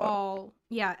come They're out. all,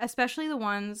 yeah, especially the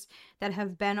ones that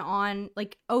have been on,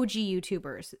 like, OG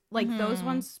YouTubers, like those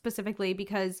ones specifically,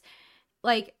 because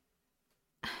like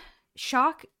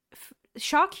shock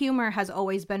humor has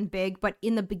always been big, but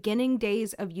in the beginning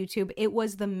days of YouTube, it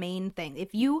was the main thing.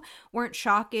 If you weren't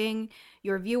shocking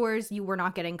your viewers, you were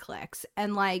not getting clicks.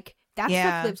 And like that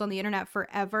stuff lives on the internet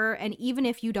forever. And even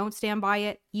if you don't stand by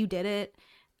it, you did it.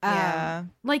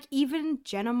 Like even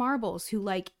Jenna Marbles, who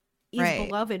like is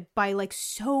beloved by like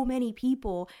so many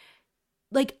people,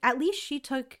 like at least she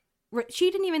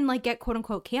didn't even like get quote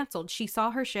unquote canceled. She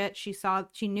saw her shit.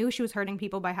 She knew she was hurting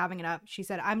people by having it up. She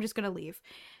said, I'm just gonna leave.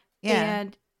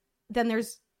 And then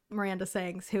there's Miranda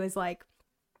Sings, who is like,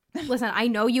 listen, I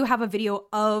know you have a video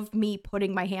of me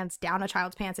putting my hands down a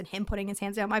child's pants and him putting his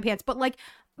hands down my pants, but like,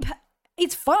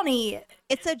 it's funny.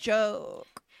 It's a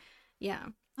joke. Yeah.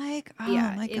 Like, oh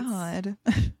my God.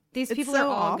 These people are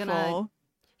all gonna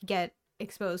get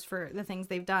exposed for the things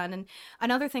they've done. And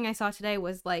another thing I saw today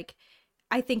was like,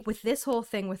 I think with this whole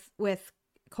thing with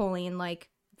Colleen, like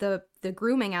the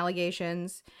grooming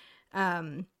allegations,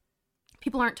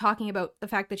 people aren't talking about the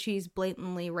fact that she's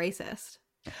blatantly racist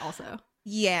also.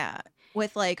 Yeah.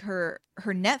 With like her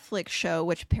Netflix show,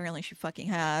 which apparently she fucking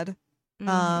had.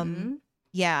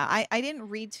 Yeah, I didn't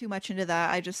read too much into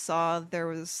that. I just saw there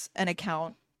was an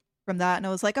account from that and I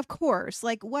was like, of course.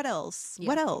 Like, what else? Yeah.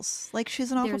 What else? Like,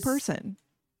 she's an awful person.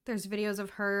 There's videos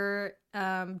of her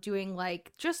doing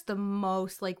like just the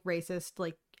most like racist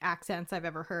like accents I've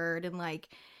ever heard, and like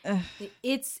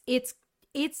it's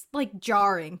like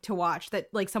jarring to watch that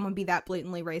like someone be that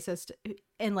blatantly racist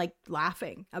and like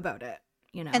laughing about it,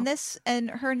 you know. And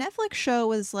her Netflix show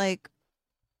was like,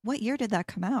 what year did that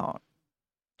come out?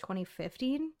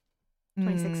 2015,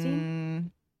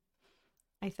 2016.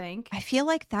 I think. I feel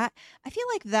like that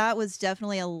was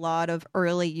definitely a lot of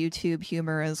early YouTube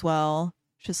humor as well.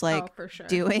 Just like for sure.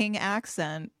 Doing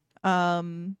accent.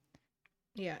 Yeah.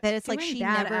 That it's like she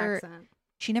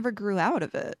never grew out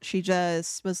of it. She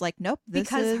just was like, nope,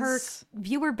 because her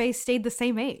viewer base stayed the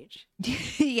same age.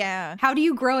 Yeah. How do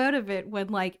you grow out of it when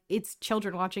like it's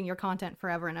children watching your content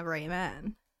forever and ever,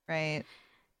 amen? Right.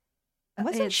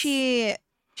 Wasn't she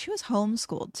was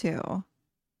homeschooled too?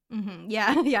 Mm-hmm.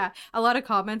 Yeah. A lot of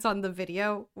comments on the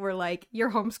video were like,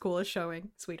 your homeschool is showing,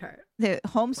 sweetheart. The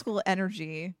homeschool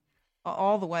energy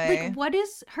all the way. Like, what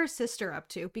is her sister up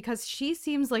to? Because she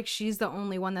seems like she's the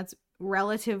only one that's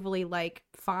relatively like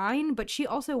fine, but she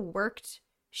also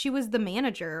she was the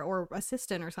manager or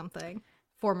assistant or something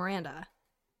for Miranda.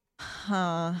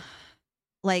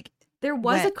 Like, there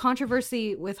was a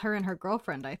controversy with her and her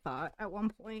girlfriend, I thought, at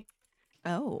one point.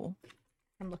 Oh.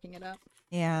 I'm looking it up.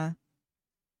 Yeah.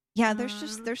 Yeah,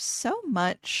 there's so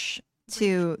much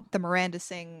to the Miranda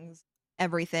Sings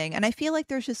everything, and I feel like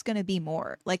there's just gonna be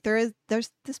more. Like there's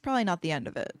this probably not the end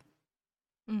of it.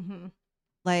 Mm-hmm.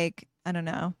 Like, I don't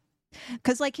know,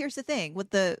 because like here's the thing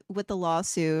with the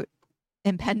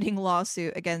impending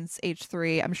lawsuit against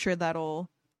H3. I'm sure that'll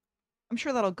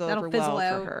go over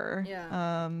well for her.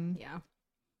 Yeah.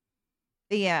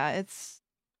 Yeah, it's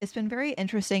been very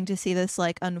interesting to see this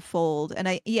like unfold, and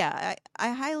I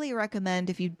highly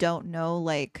recommend, if you don't know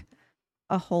like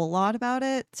a whole lot about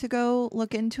it, to go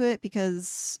look into it,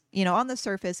 because you know, on the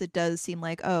surface it does seem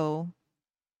like, oh,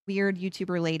 weird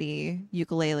YouTuber lady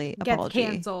ukulele apology,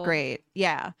 gets canceled. Great,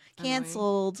 yeah,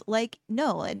 canceled. Like,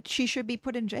 no, and she should be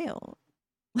put in jail.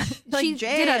 Like, she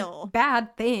jail did a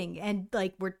bad thing, and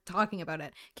like we're talking about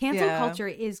it. Cancel culture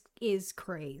is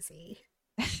crazy.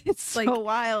 It's like, so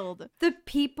wild. The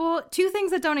people, two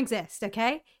things that don't exist,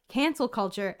 okay? Cancel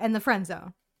culture and the friend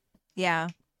zone. Yeah.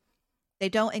 They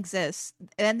don't exist.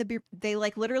 And they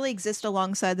like literally exist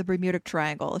alongside the Bermuda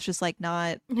Triangle. It's just like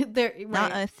not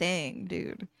a thing,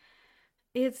 dude.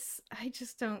 I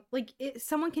just don't like it.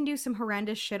 Someone can do some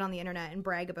horrendous shit on the internet and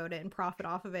brag about it and profit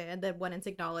off of it, and then when it's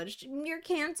acknowledged, you're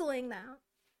canceling now.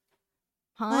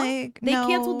 Huh? Like, they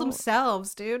canceled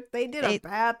themselves, dude. They did a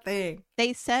bad thing.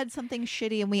 They said something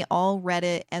shitty and we all read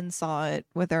it and saw it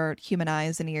with our human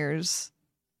eyes and ears.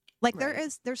 Like,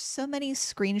 there's so many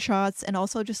screenshots and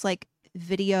also just like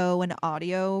video and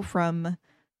audio from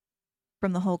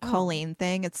the whole Colleen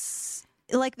thing. It's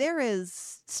like there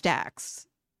is stacks.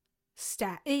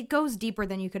 It goes deeper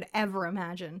than you could ever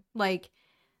imagine. Like,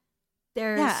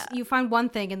 you find one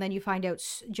thing and then you find out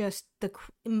just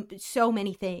so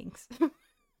many things.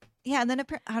 Yeah, and then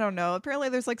I don't know. Apparently,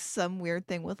 there's like some weird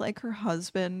thing with like her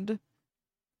husband.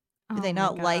 Do they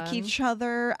not like each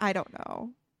other? I don't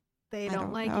know. They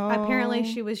don't like. Apparently,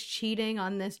 she was cheating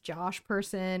on this Josh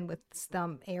person with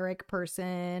some Eric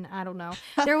person. I don't know.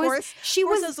 She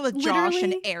was with Josh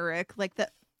and Eric. Like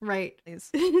Right. Please.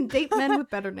 Date men with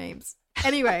better names.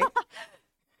 Anyway.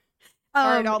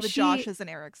 All right, all the Joshes and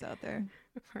Erics out there.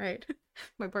 Right.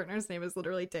 My partner's name is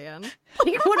literally Dan.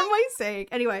 Like, what am I saying?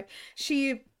 Anyway,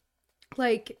 she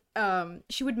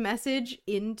would message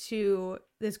into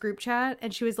this group chat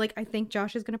and she was like, I think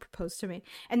Josh is gonna propose to me.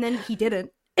 And then he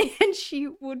didn't. And she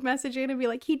would message in and be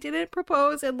like, he didn't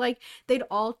propose. And like they'd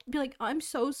all be like, I'm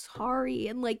so sorry.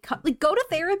 And like go to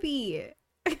therapy.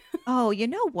 Oh, you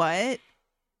know what?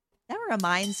 That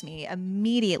reminds me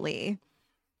immediately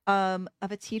of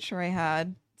a teacher I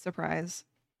had, surprise,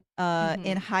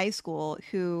 in high school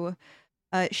who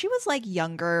she was like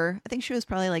younger. I think she was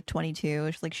probably like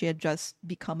 22. She had just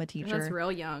become a teacher. That's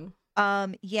real young.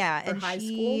 Yeah, For high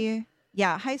school?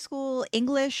 Yeah, high school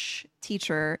English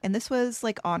teacher, and this was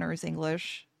like honors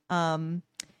English. And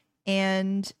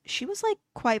she was like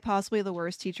quite possibly the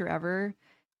worst teacher ever.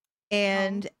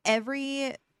 And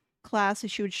every class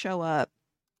she would show up.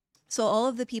 So all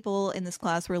of the people in this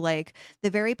class were like the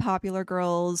very popular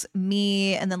girls,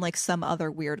 me, and then like some other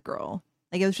weird girl.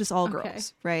 Like it was just all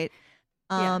girls, right?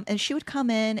 And she would come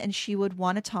in and she would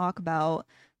want to talk about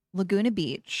Laguna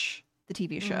Beach, the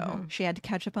TV show. She had to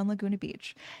catch up on Laguna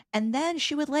Beach. And then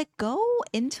she would like go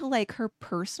into like her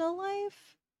personal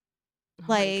life.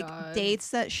 Like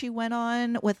dates that she went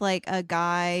on with like a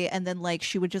guy, and then like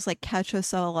she would just like catch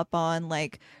us all up on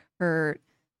like her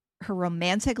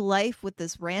romantic life with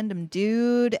this random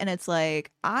dude, and it's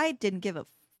like I didn't give a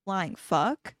flying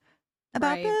fuck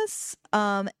about this.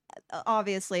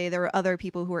 Obviously there were other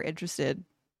people who were interested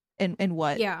in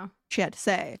what she had to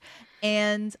say,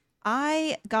 and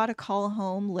I got a call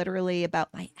home literally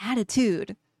about my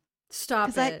attitude.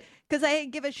 Stop it. Because I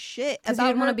didn't give a shit about you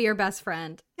didn't want to be your best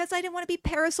friend. Because I didn't want to be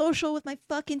parasocial with my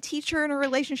fucking teacher in a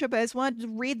relationship. I just wanted to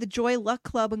read the Joy Luck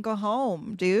Club and go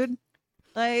home, dude.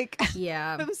 Like,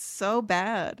 yeah, it was so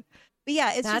bad. But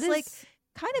yeah, it's just like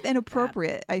kind of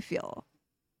inappropriate, I feel.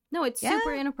 No, it's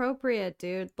super inappropriate,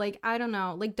 dude. Like, I don't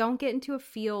know. Like, don't get into a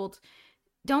field.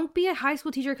 Don't be a high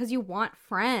school teacher because you want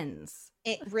friends.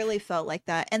 It really felt like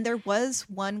that. And there was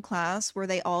one class where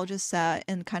they all just sat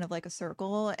in kind of like a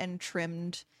circle and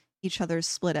trimmed each other's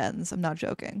split ends. I'm not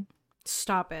joking.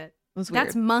 Stop it.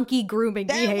 That's monkey grooming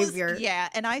behavior. Yeah,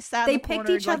 and I sat they in the picked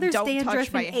corner each other's like, don't touch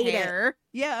dandruff my and ate hair. it.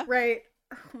 Yeah. Right.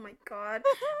 Oh my god.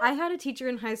 I had a teacher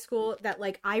in high school that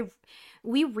like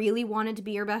we really wanted to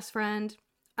be your best friend.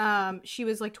 She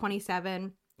was like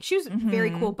 27. She was very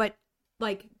cool, but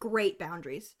like great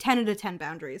boundaries. 10 out of 10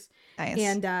 boundaries. Nice.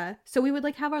 And so we would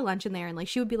like have our lunch in there, and like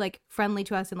she would be like friendly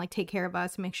to us and like take care of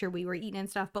us and make sure we were eating and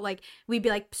stuff. But like we'd be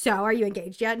like, so are you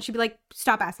engaged yet? And she'd be like,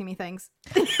 stop asking me things.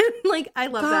 Like I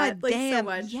love that like so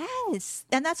much. Yes.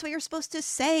 And that's what you're supposed to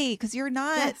say, because you're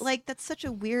not like, that's such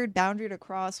a weird boundary to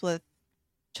cross with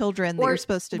children that you're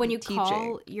supposed to when be you teaching.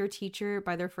 Call your teacher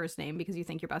by their first name because you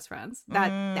think you're best friends.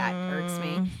 That irks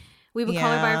me. We would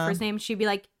call her by her first name. She'd be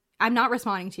like, I'm not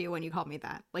responding to you when you call me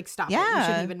that. Like, stop it. You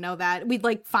shouldn't even know that. We'd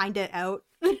like find it out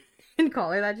and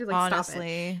call her that. She's like,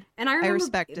 honestly, stop it. And I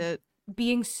respect it.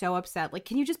 Being so upset. Like,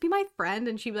 can you just be my friend?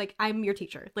 And she'd be like, I'm your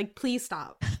teacher. Like, please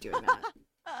stop doing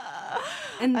that.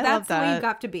 And that's the way you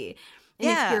got to be.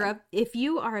 And if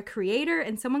you are a creator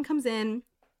and someone comes in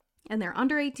and they're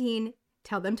under 18,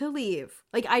 tell them to leave.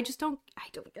 Like, I don't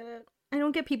get it. I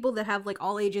don't get people that have like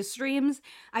all ages streams.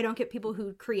 I don't get people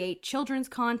who create children's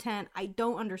content. I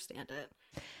don't understand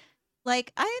it.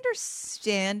 Like, I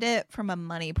understand it from a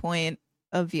money point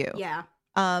of view. Yeah.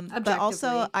 But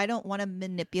also I don't want to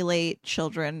manipulate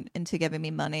children into giving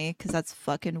me money, because that's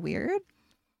fucking weird.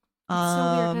 It's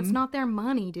so weird. It's not their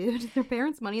money, dude. It's their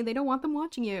parents' money, and they don't want them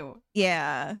watching you.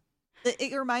 Yeah.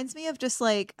 It reminds me of just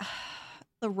like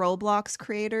the Roblox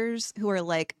creators who are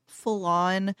like full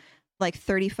on like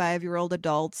 35-year-old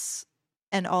adults,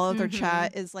 and all of their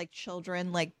chat is like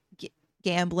children like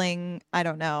gambling. I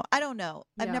don't know.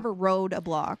 I've never rode a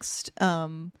Bloxed.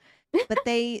 But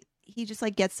he just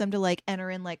like gets them to like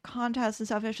enter in like contests and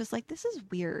stuff. And it's just like, this is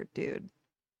weird, dude.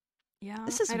 Yeah,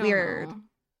 this is weird. Know.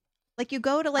 Like, you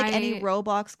go to like any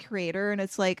Roblox creator and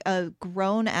it's like a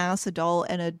grown ass adult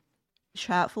and a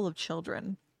chat full of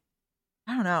children.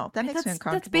 I don't know. That makes me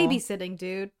uncomfortable. That's babysitting,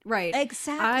 dude. Right.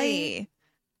 Exactly.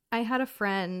 I had a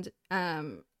friend,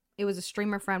 it was a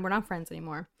streamer friend. We're not friends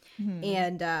anymore.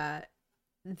 And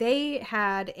they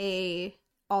had a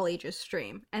all ages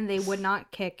stream, and they would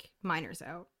not kick minors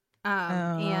out.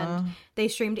 And they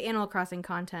streamed Animal Crossing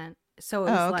content. So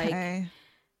it was like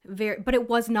but it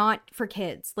was not for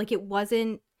kids. Like, it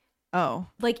wasn't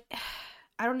like,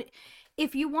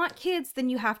 if you want kids, then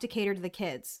you have to cater to the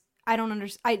kids. I don't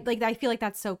understand. I feel like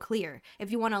that's so clear. If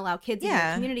you want to allow kids in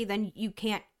your community, then you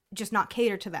can't just not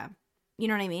cater to them. You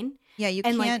know what I mean? Yeah, you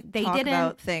and can't like they talk didn't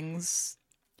about things.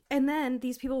 And then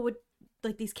these people would,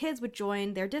 like, these kids would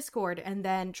join their Discord and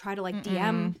then try to like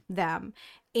DM them.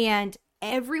 And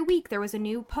every week there was a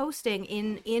new posting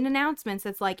in announcements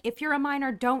that's like, if you're a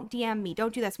minor, don't DM me,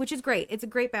 don't do this, which is great. It's a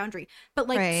great boundary. But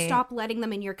like, stop letting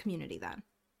them in your community then.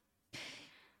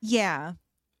 Yeah.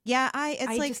 Yeah,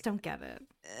 I just don't get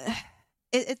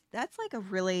it. That's like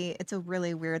it's a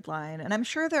really weird line. And I'm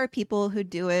sure there are people who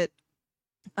do it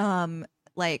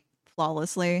like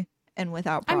flawlessly and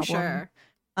without problem. I'm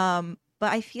sure.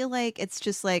 But I feel like it's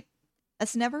just like,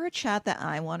 that's never a chat that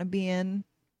I want to be in.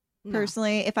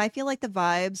 Personally, if I feel like the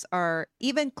vibes are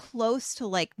even close to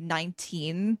like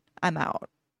 19, I'm out.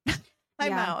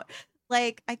 I'm out.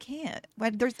 Like, I can't.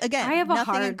 But there's, again, I have a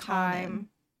nothing hard time.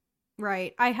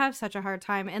 Right. I have such a hard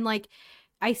time. And like,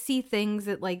 I see things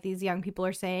that like these young people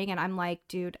are saying, and I'm like,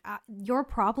 dude, your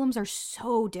problems are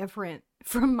so different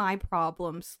from my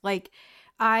problems. Like,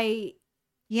 I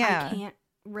can't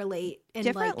relate. And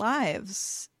different like,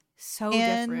 lives. So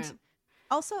and different.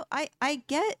 Also, I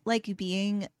get like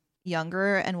being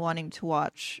younger and wanting to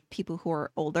watch people who are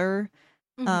older.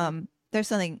 There's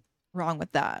something wrong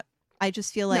with that. I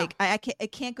just feel like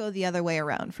it can't go the other way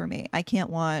around for me. I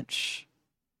can't watch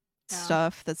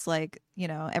stuff that's like, you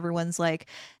know, everyone's like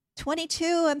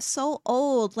 22, I'm so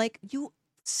old. Like, you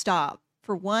stop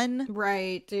for one.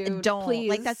 Right, dude. Don't. Please.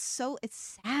 Like,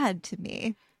 it's sad to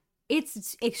me.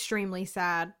 It's extremely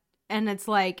sad. And it's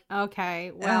like,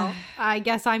 okay, well, I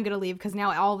guess I'm going to leave because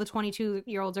now all the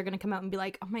 22-year-olds are going to come out and be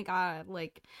like, oh my God,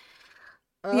 like.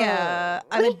 Yeah,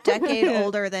 I'm a decade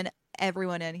older than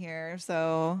everyone in here,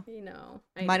 so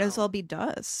I might know. as well be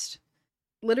dust.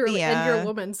 Literally, and you're a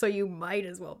woman, so you might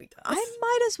as well be dust. I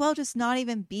might as well just not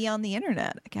even be on the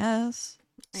internet, I guess.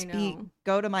 I know.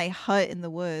 Go to my hut in the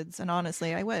woods, and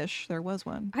honestly, I wish there was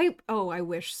one. I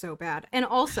wish so bad. And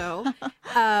also,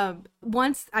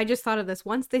 once I just thought of this,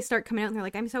 once they start coming out and they're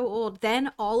like, I'm so old,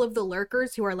 then all of the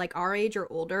lurkers who are like our age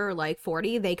or older, or like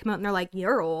 40, they come out and they're like,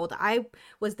 you're old. I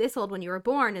was this old when you were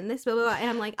born, and this blah blah blah. And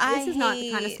I'm like, this is not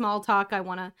the kind of small talk I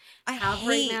want to have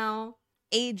right now.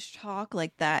 Age talk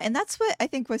like that, and that's what I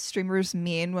think what streamers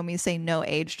mean when we say no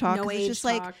age talk. No age it's just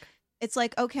talk. Like, it's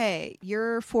like, okay,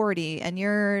 you're 40 and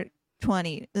you're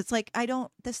 20. It's like,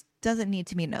 this doesn't need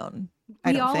to be known.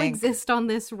 We all exist on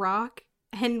this rock,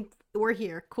 and we're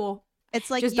here. Cool.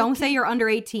 It's like, just don't say you're under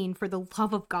 18, for the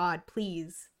love of God,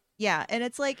 please. Yeah, and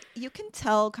it's like, you can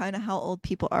tell kind of how old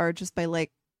people are just by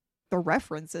like the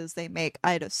references they make,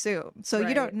 I'd assume. So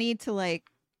you don't need to like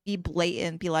be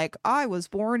blatant, be like, I was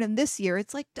born in this year.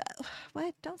 It's like,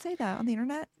 what? Don't say that on the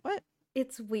internet. What?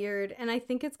 It's weird, and I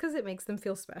think it's because it makes them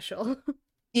feel special.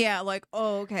 Yeah, like,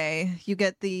 oh, okay, you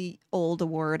get the old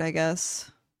award, I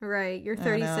guess. Right, you're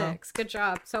 36. Good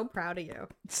job. So proud of you.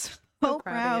 So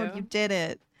proud you did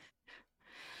it.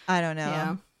 I don't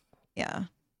know. Yeah.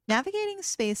 Navigating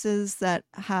spaces that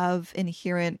have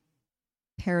inherent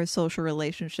parasocial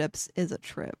relationships is a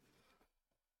trip.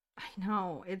 I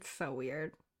know. It's so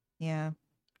weird. Yeah.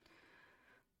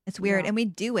 It's weird, and we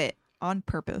do it on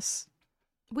purpose.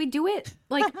 We do it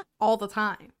like all the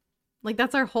time. Like,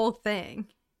 that's our whole thing.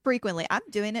 Frequently. I'm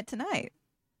doing it tonight.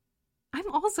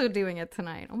 I'm also doing it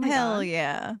tonight. Oh my God. Hell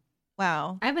yeah.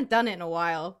 Wow. I haven't done it in a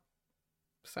while.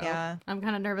 So yeah. I'm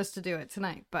kind of nervous to do it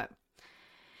tonight, but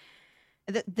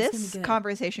this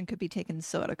conversation could be taken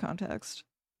so out of context.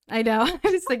 I know. I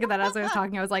was thinking that as I was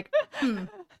talking. I was like,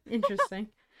 interesting.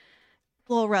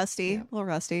 A little rusty. A little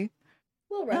rusty.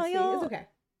 It's okay.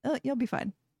 You'll be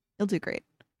fine. You'll do great.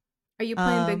 Are you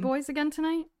playing Big Boys again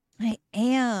tonight? I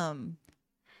am.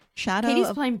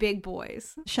 Katie's playing Big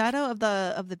Boys. Shadow of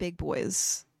the Big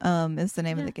Boys is the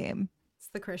name of the game. It's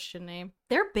the Christian name.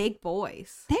 They're big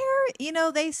boys.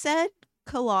 They said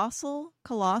colossi,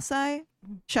 colossus,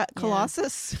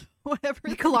 whatever.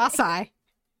 Colossi.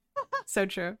 So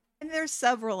true. And there's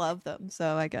several of them,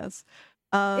 so I guess.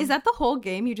 Is that the whole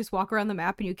game? You just walk around the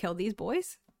map and you kill these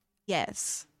boys?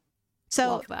 Yes. So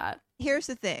love that. Here's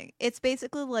the thing. It's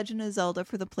basically Legend of Zelda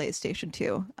for the PlayStation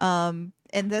 2. And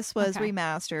this was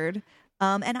remastered.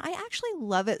 And I actually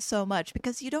love it so much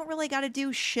because you don't really got to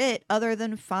do shit other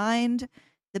than find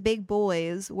the big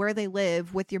boys where they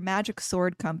live with your magic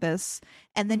sword compass.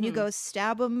 And then you go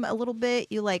stab them a little bit.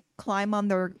 You like climb on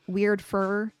their weird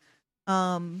fur.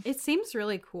 It seems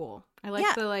really cool. I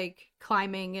like the like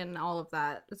climbing and all of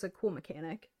that. It's a cool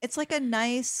mechanic. It's like a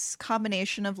nice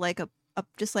combination of like a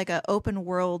just like a open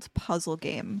world puzzle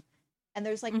game, and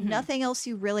there's like nothing else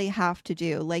you really have to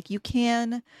do. Like, you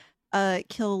can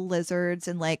kill lizards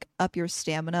and like up your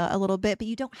stamina a little bit, but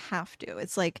you don't have to.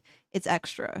 It's like, it's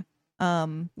extra.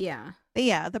 Yeah. But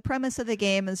yeah, the premise of the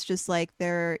game is just like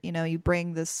you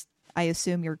bring this, I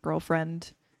assume your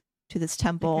girlfriend, to this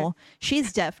temple.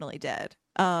 She's definitely dead.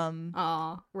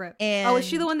 Oh, rip. And oh, is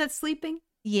she the one that's sleeping?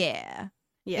 Yeah.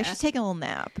 Yeah. She's taking a little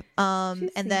nap. And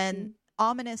then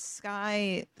ominous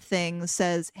sky thing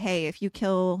says, hey, if you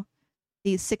kill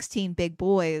these 16 big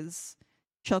boys,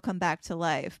 she'll come back to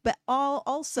life. But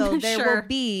also there will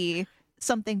be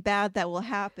something bad that will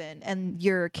happen. And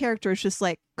your character is just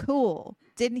like, cool.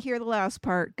 Didn't hear the last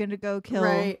part. Gonna go kill.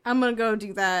 Right. I'm gonna go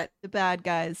do that. The bad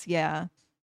guys. Yeah.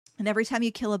 And every time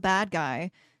you kill a bad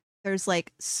guy, there's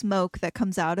like smoke that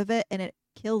comes out of it and it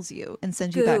kills you and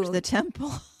sends you back to the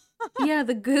temple. Yeah,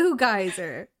 the goo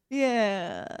geyser.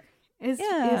 Yeah.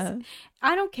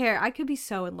 I don't care. I could be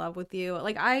so in love with you.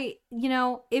 Like,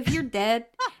 if you're dead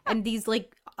and these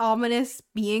like ominous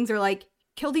beings are like,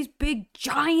 kill these big,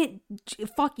 giant,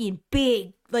 fucking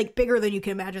big, like bigger than you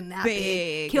can imagine, that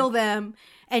big. Kill them,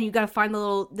 and you gotta find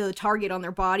the target on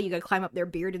their body. You gotta climb up their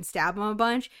beard and stab them a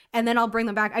bunch, and then I'll bring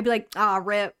them back. I'd be like,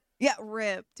 rip. Yeah,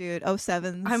 rip, dude.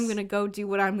 07s. I'm gonna go do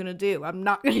what I'm gonna do. I'm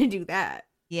not gonna do that.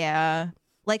 Yeah.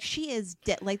 Like, she is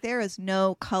dead. Like, there is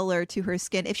no color to her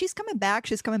skin. If she's coming back,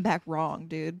 she's coming back wrong,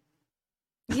 dude.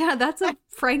 Yeah, that's a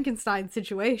Frankenstein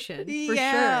situation for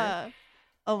sure.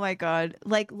 Oh my god.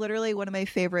 Like, literally one of my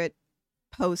favorite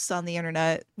posts on the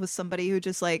internet was somebody who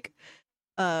just like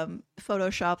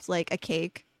photoshopped like a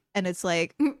cake, and it's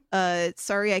like,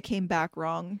 sorry I came back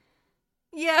wrong.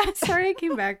 Yeah, sorry I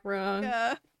came back wrong.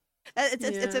 Yeah.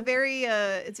 It's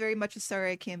very much a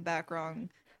sorry I came back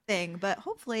wrong thing, but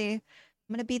hopefully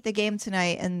I'm gonna beat the game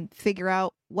tonight and figure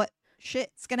out what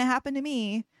shit's gonna happen to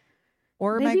me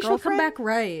or maybe my girlfriend. She'll come back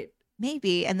right.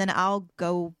 Maybe, and then I'll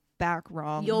go back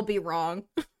wrong. You'll be wrong.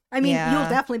 I mean, you'll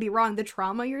definitely be wrong. The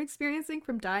trauma you're experiencing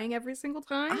from dying every single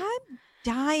time. I'm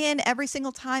dying every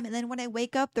single time, and then when I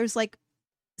wake up, there's like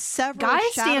several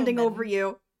guys standing over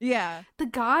you. Yeah, the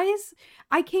guys.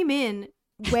 I came in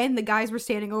when the guys were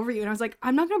standing over you, and I was like,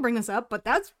 I'm not gonna bring this up, but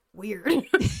that's weird.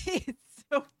 It's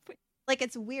so like,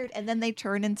 it's weird, and then they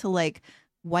turn into like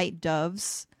white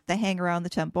doves that hang around the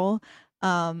temple.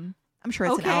 I'm sure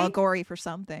it's an allegory for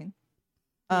something.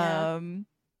 Yeah.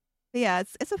 Yeah,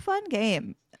 it's a fun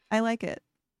game. I like it.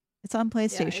 It's on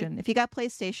PlayStation. If you got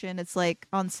PlayStation, it's like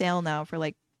on sale now for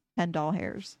like $10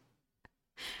 hairs.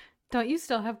 Don't you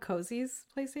still have Cozy's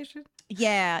PlayStation?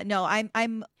 Yeah, no,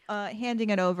 I'm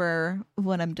handing it over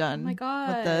when I'm done. Oh my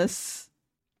god. With this,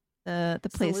 the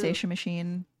PlayStation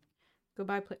machine.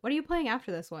 Goodbye. What are you playing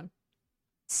after this one?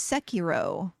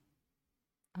 Sekiro.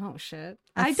 Oh shit.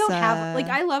 I don't have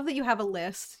I love that you have a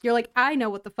list. You're like, I know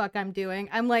what the fuck I'm doing.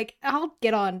 I'm like, I'll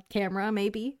get on camera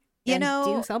maybe.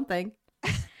 Do something.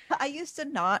 I used to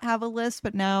not have a list,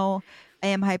 but now I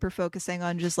am hyper focusing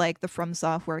on just like the From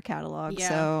Software catalog. Yeah.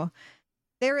 So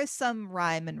there is some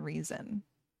rhyme and reason.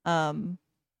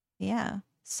 Yeah.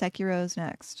 Sekiro's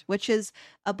next, which is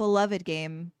a beloved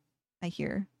game, I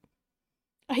hear.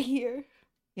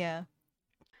 Yeah.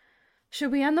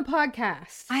 Should we end the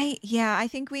podcast? I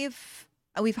think we've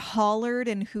hollered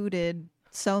and hooted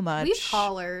so much. We've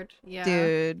hollered, yeah,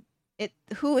 dude. The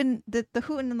hooting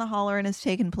and the hollering has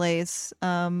taken place.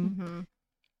 And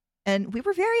we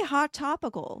were very hot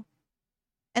topical.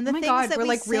 And the things that we're we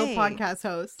like say, real podcast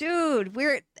hosts, dude.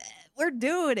 We're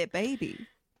doing it, baby.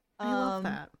 I love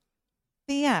that.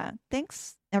 But yeah,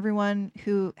 thanks everyone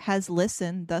who has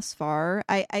listened thus far.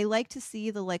 I like to see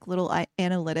the like little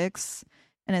analytics.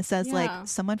 And it says like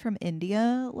someone from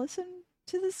India listened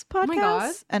to this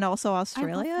podcast, and also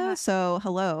Australia. So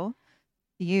hello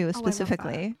to you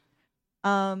specifically.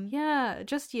 Yeah,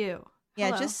 just you. Yeah,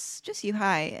 hello. just you.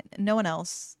 Hi, no one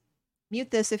else.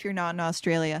 Mute this if you're not in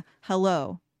Australia.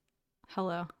 Hello.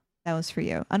 That was for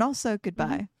you. And also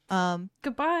goodbye.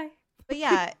 Goodbye. But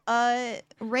yeah,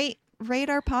 rate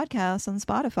our podcast on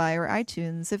Spotify or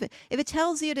iTunes. If it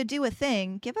tells you to do a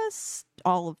thing, give us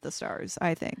all of the stars,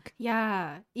 I think.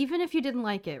 Yeah. Even if you didn't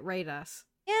like it, rate us.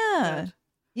 Yeah.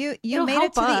 Good. You made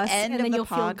it to the end of the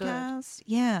podcast.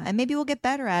 Yeah. And maybe we'll get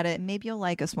better at it, and maybe you'll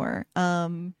like us more.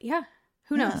 Yeah.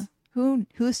 Who knows?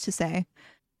 Who's to say?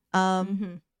 But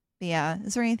yeah.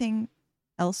 Is there anything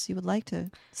else you would like to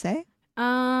say?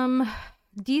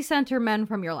 Decenter men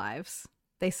from your lives.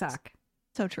 They suck.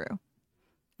 So true.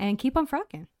 And keep on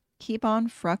frucking. Keep on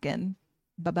frucking.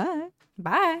 Bye-bye.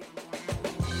 Bye.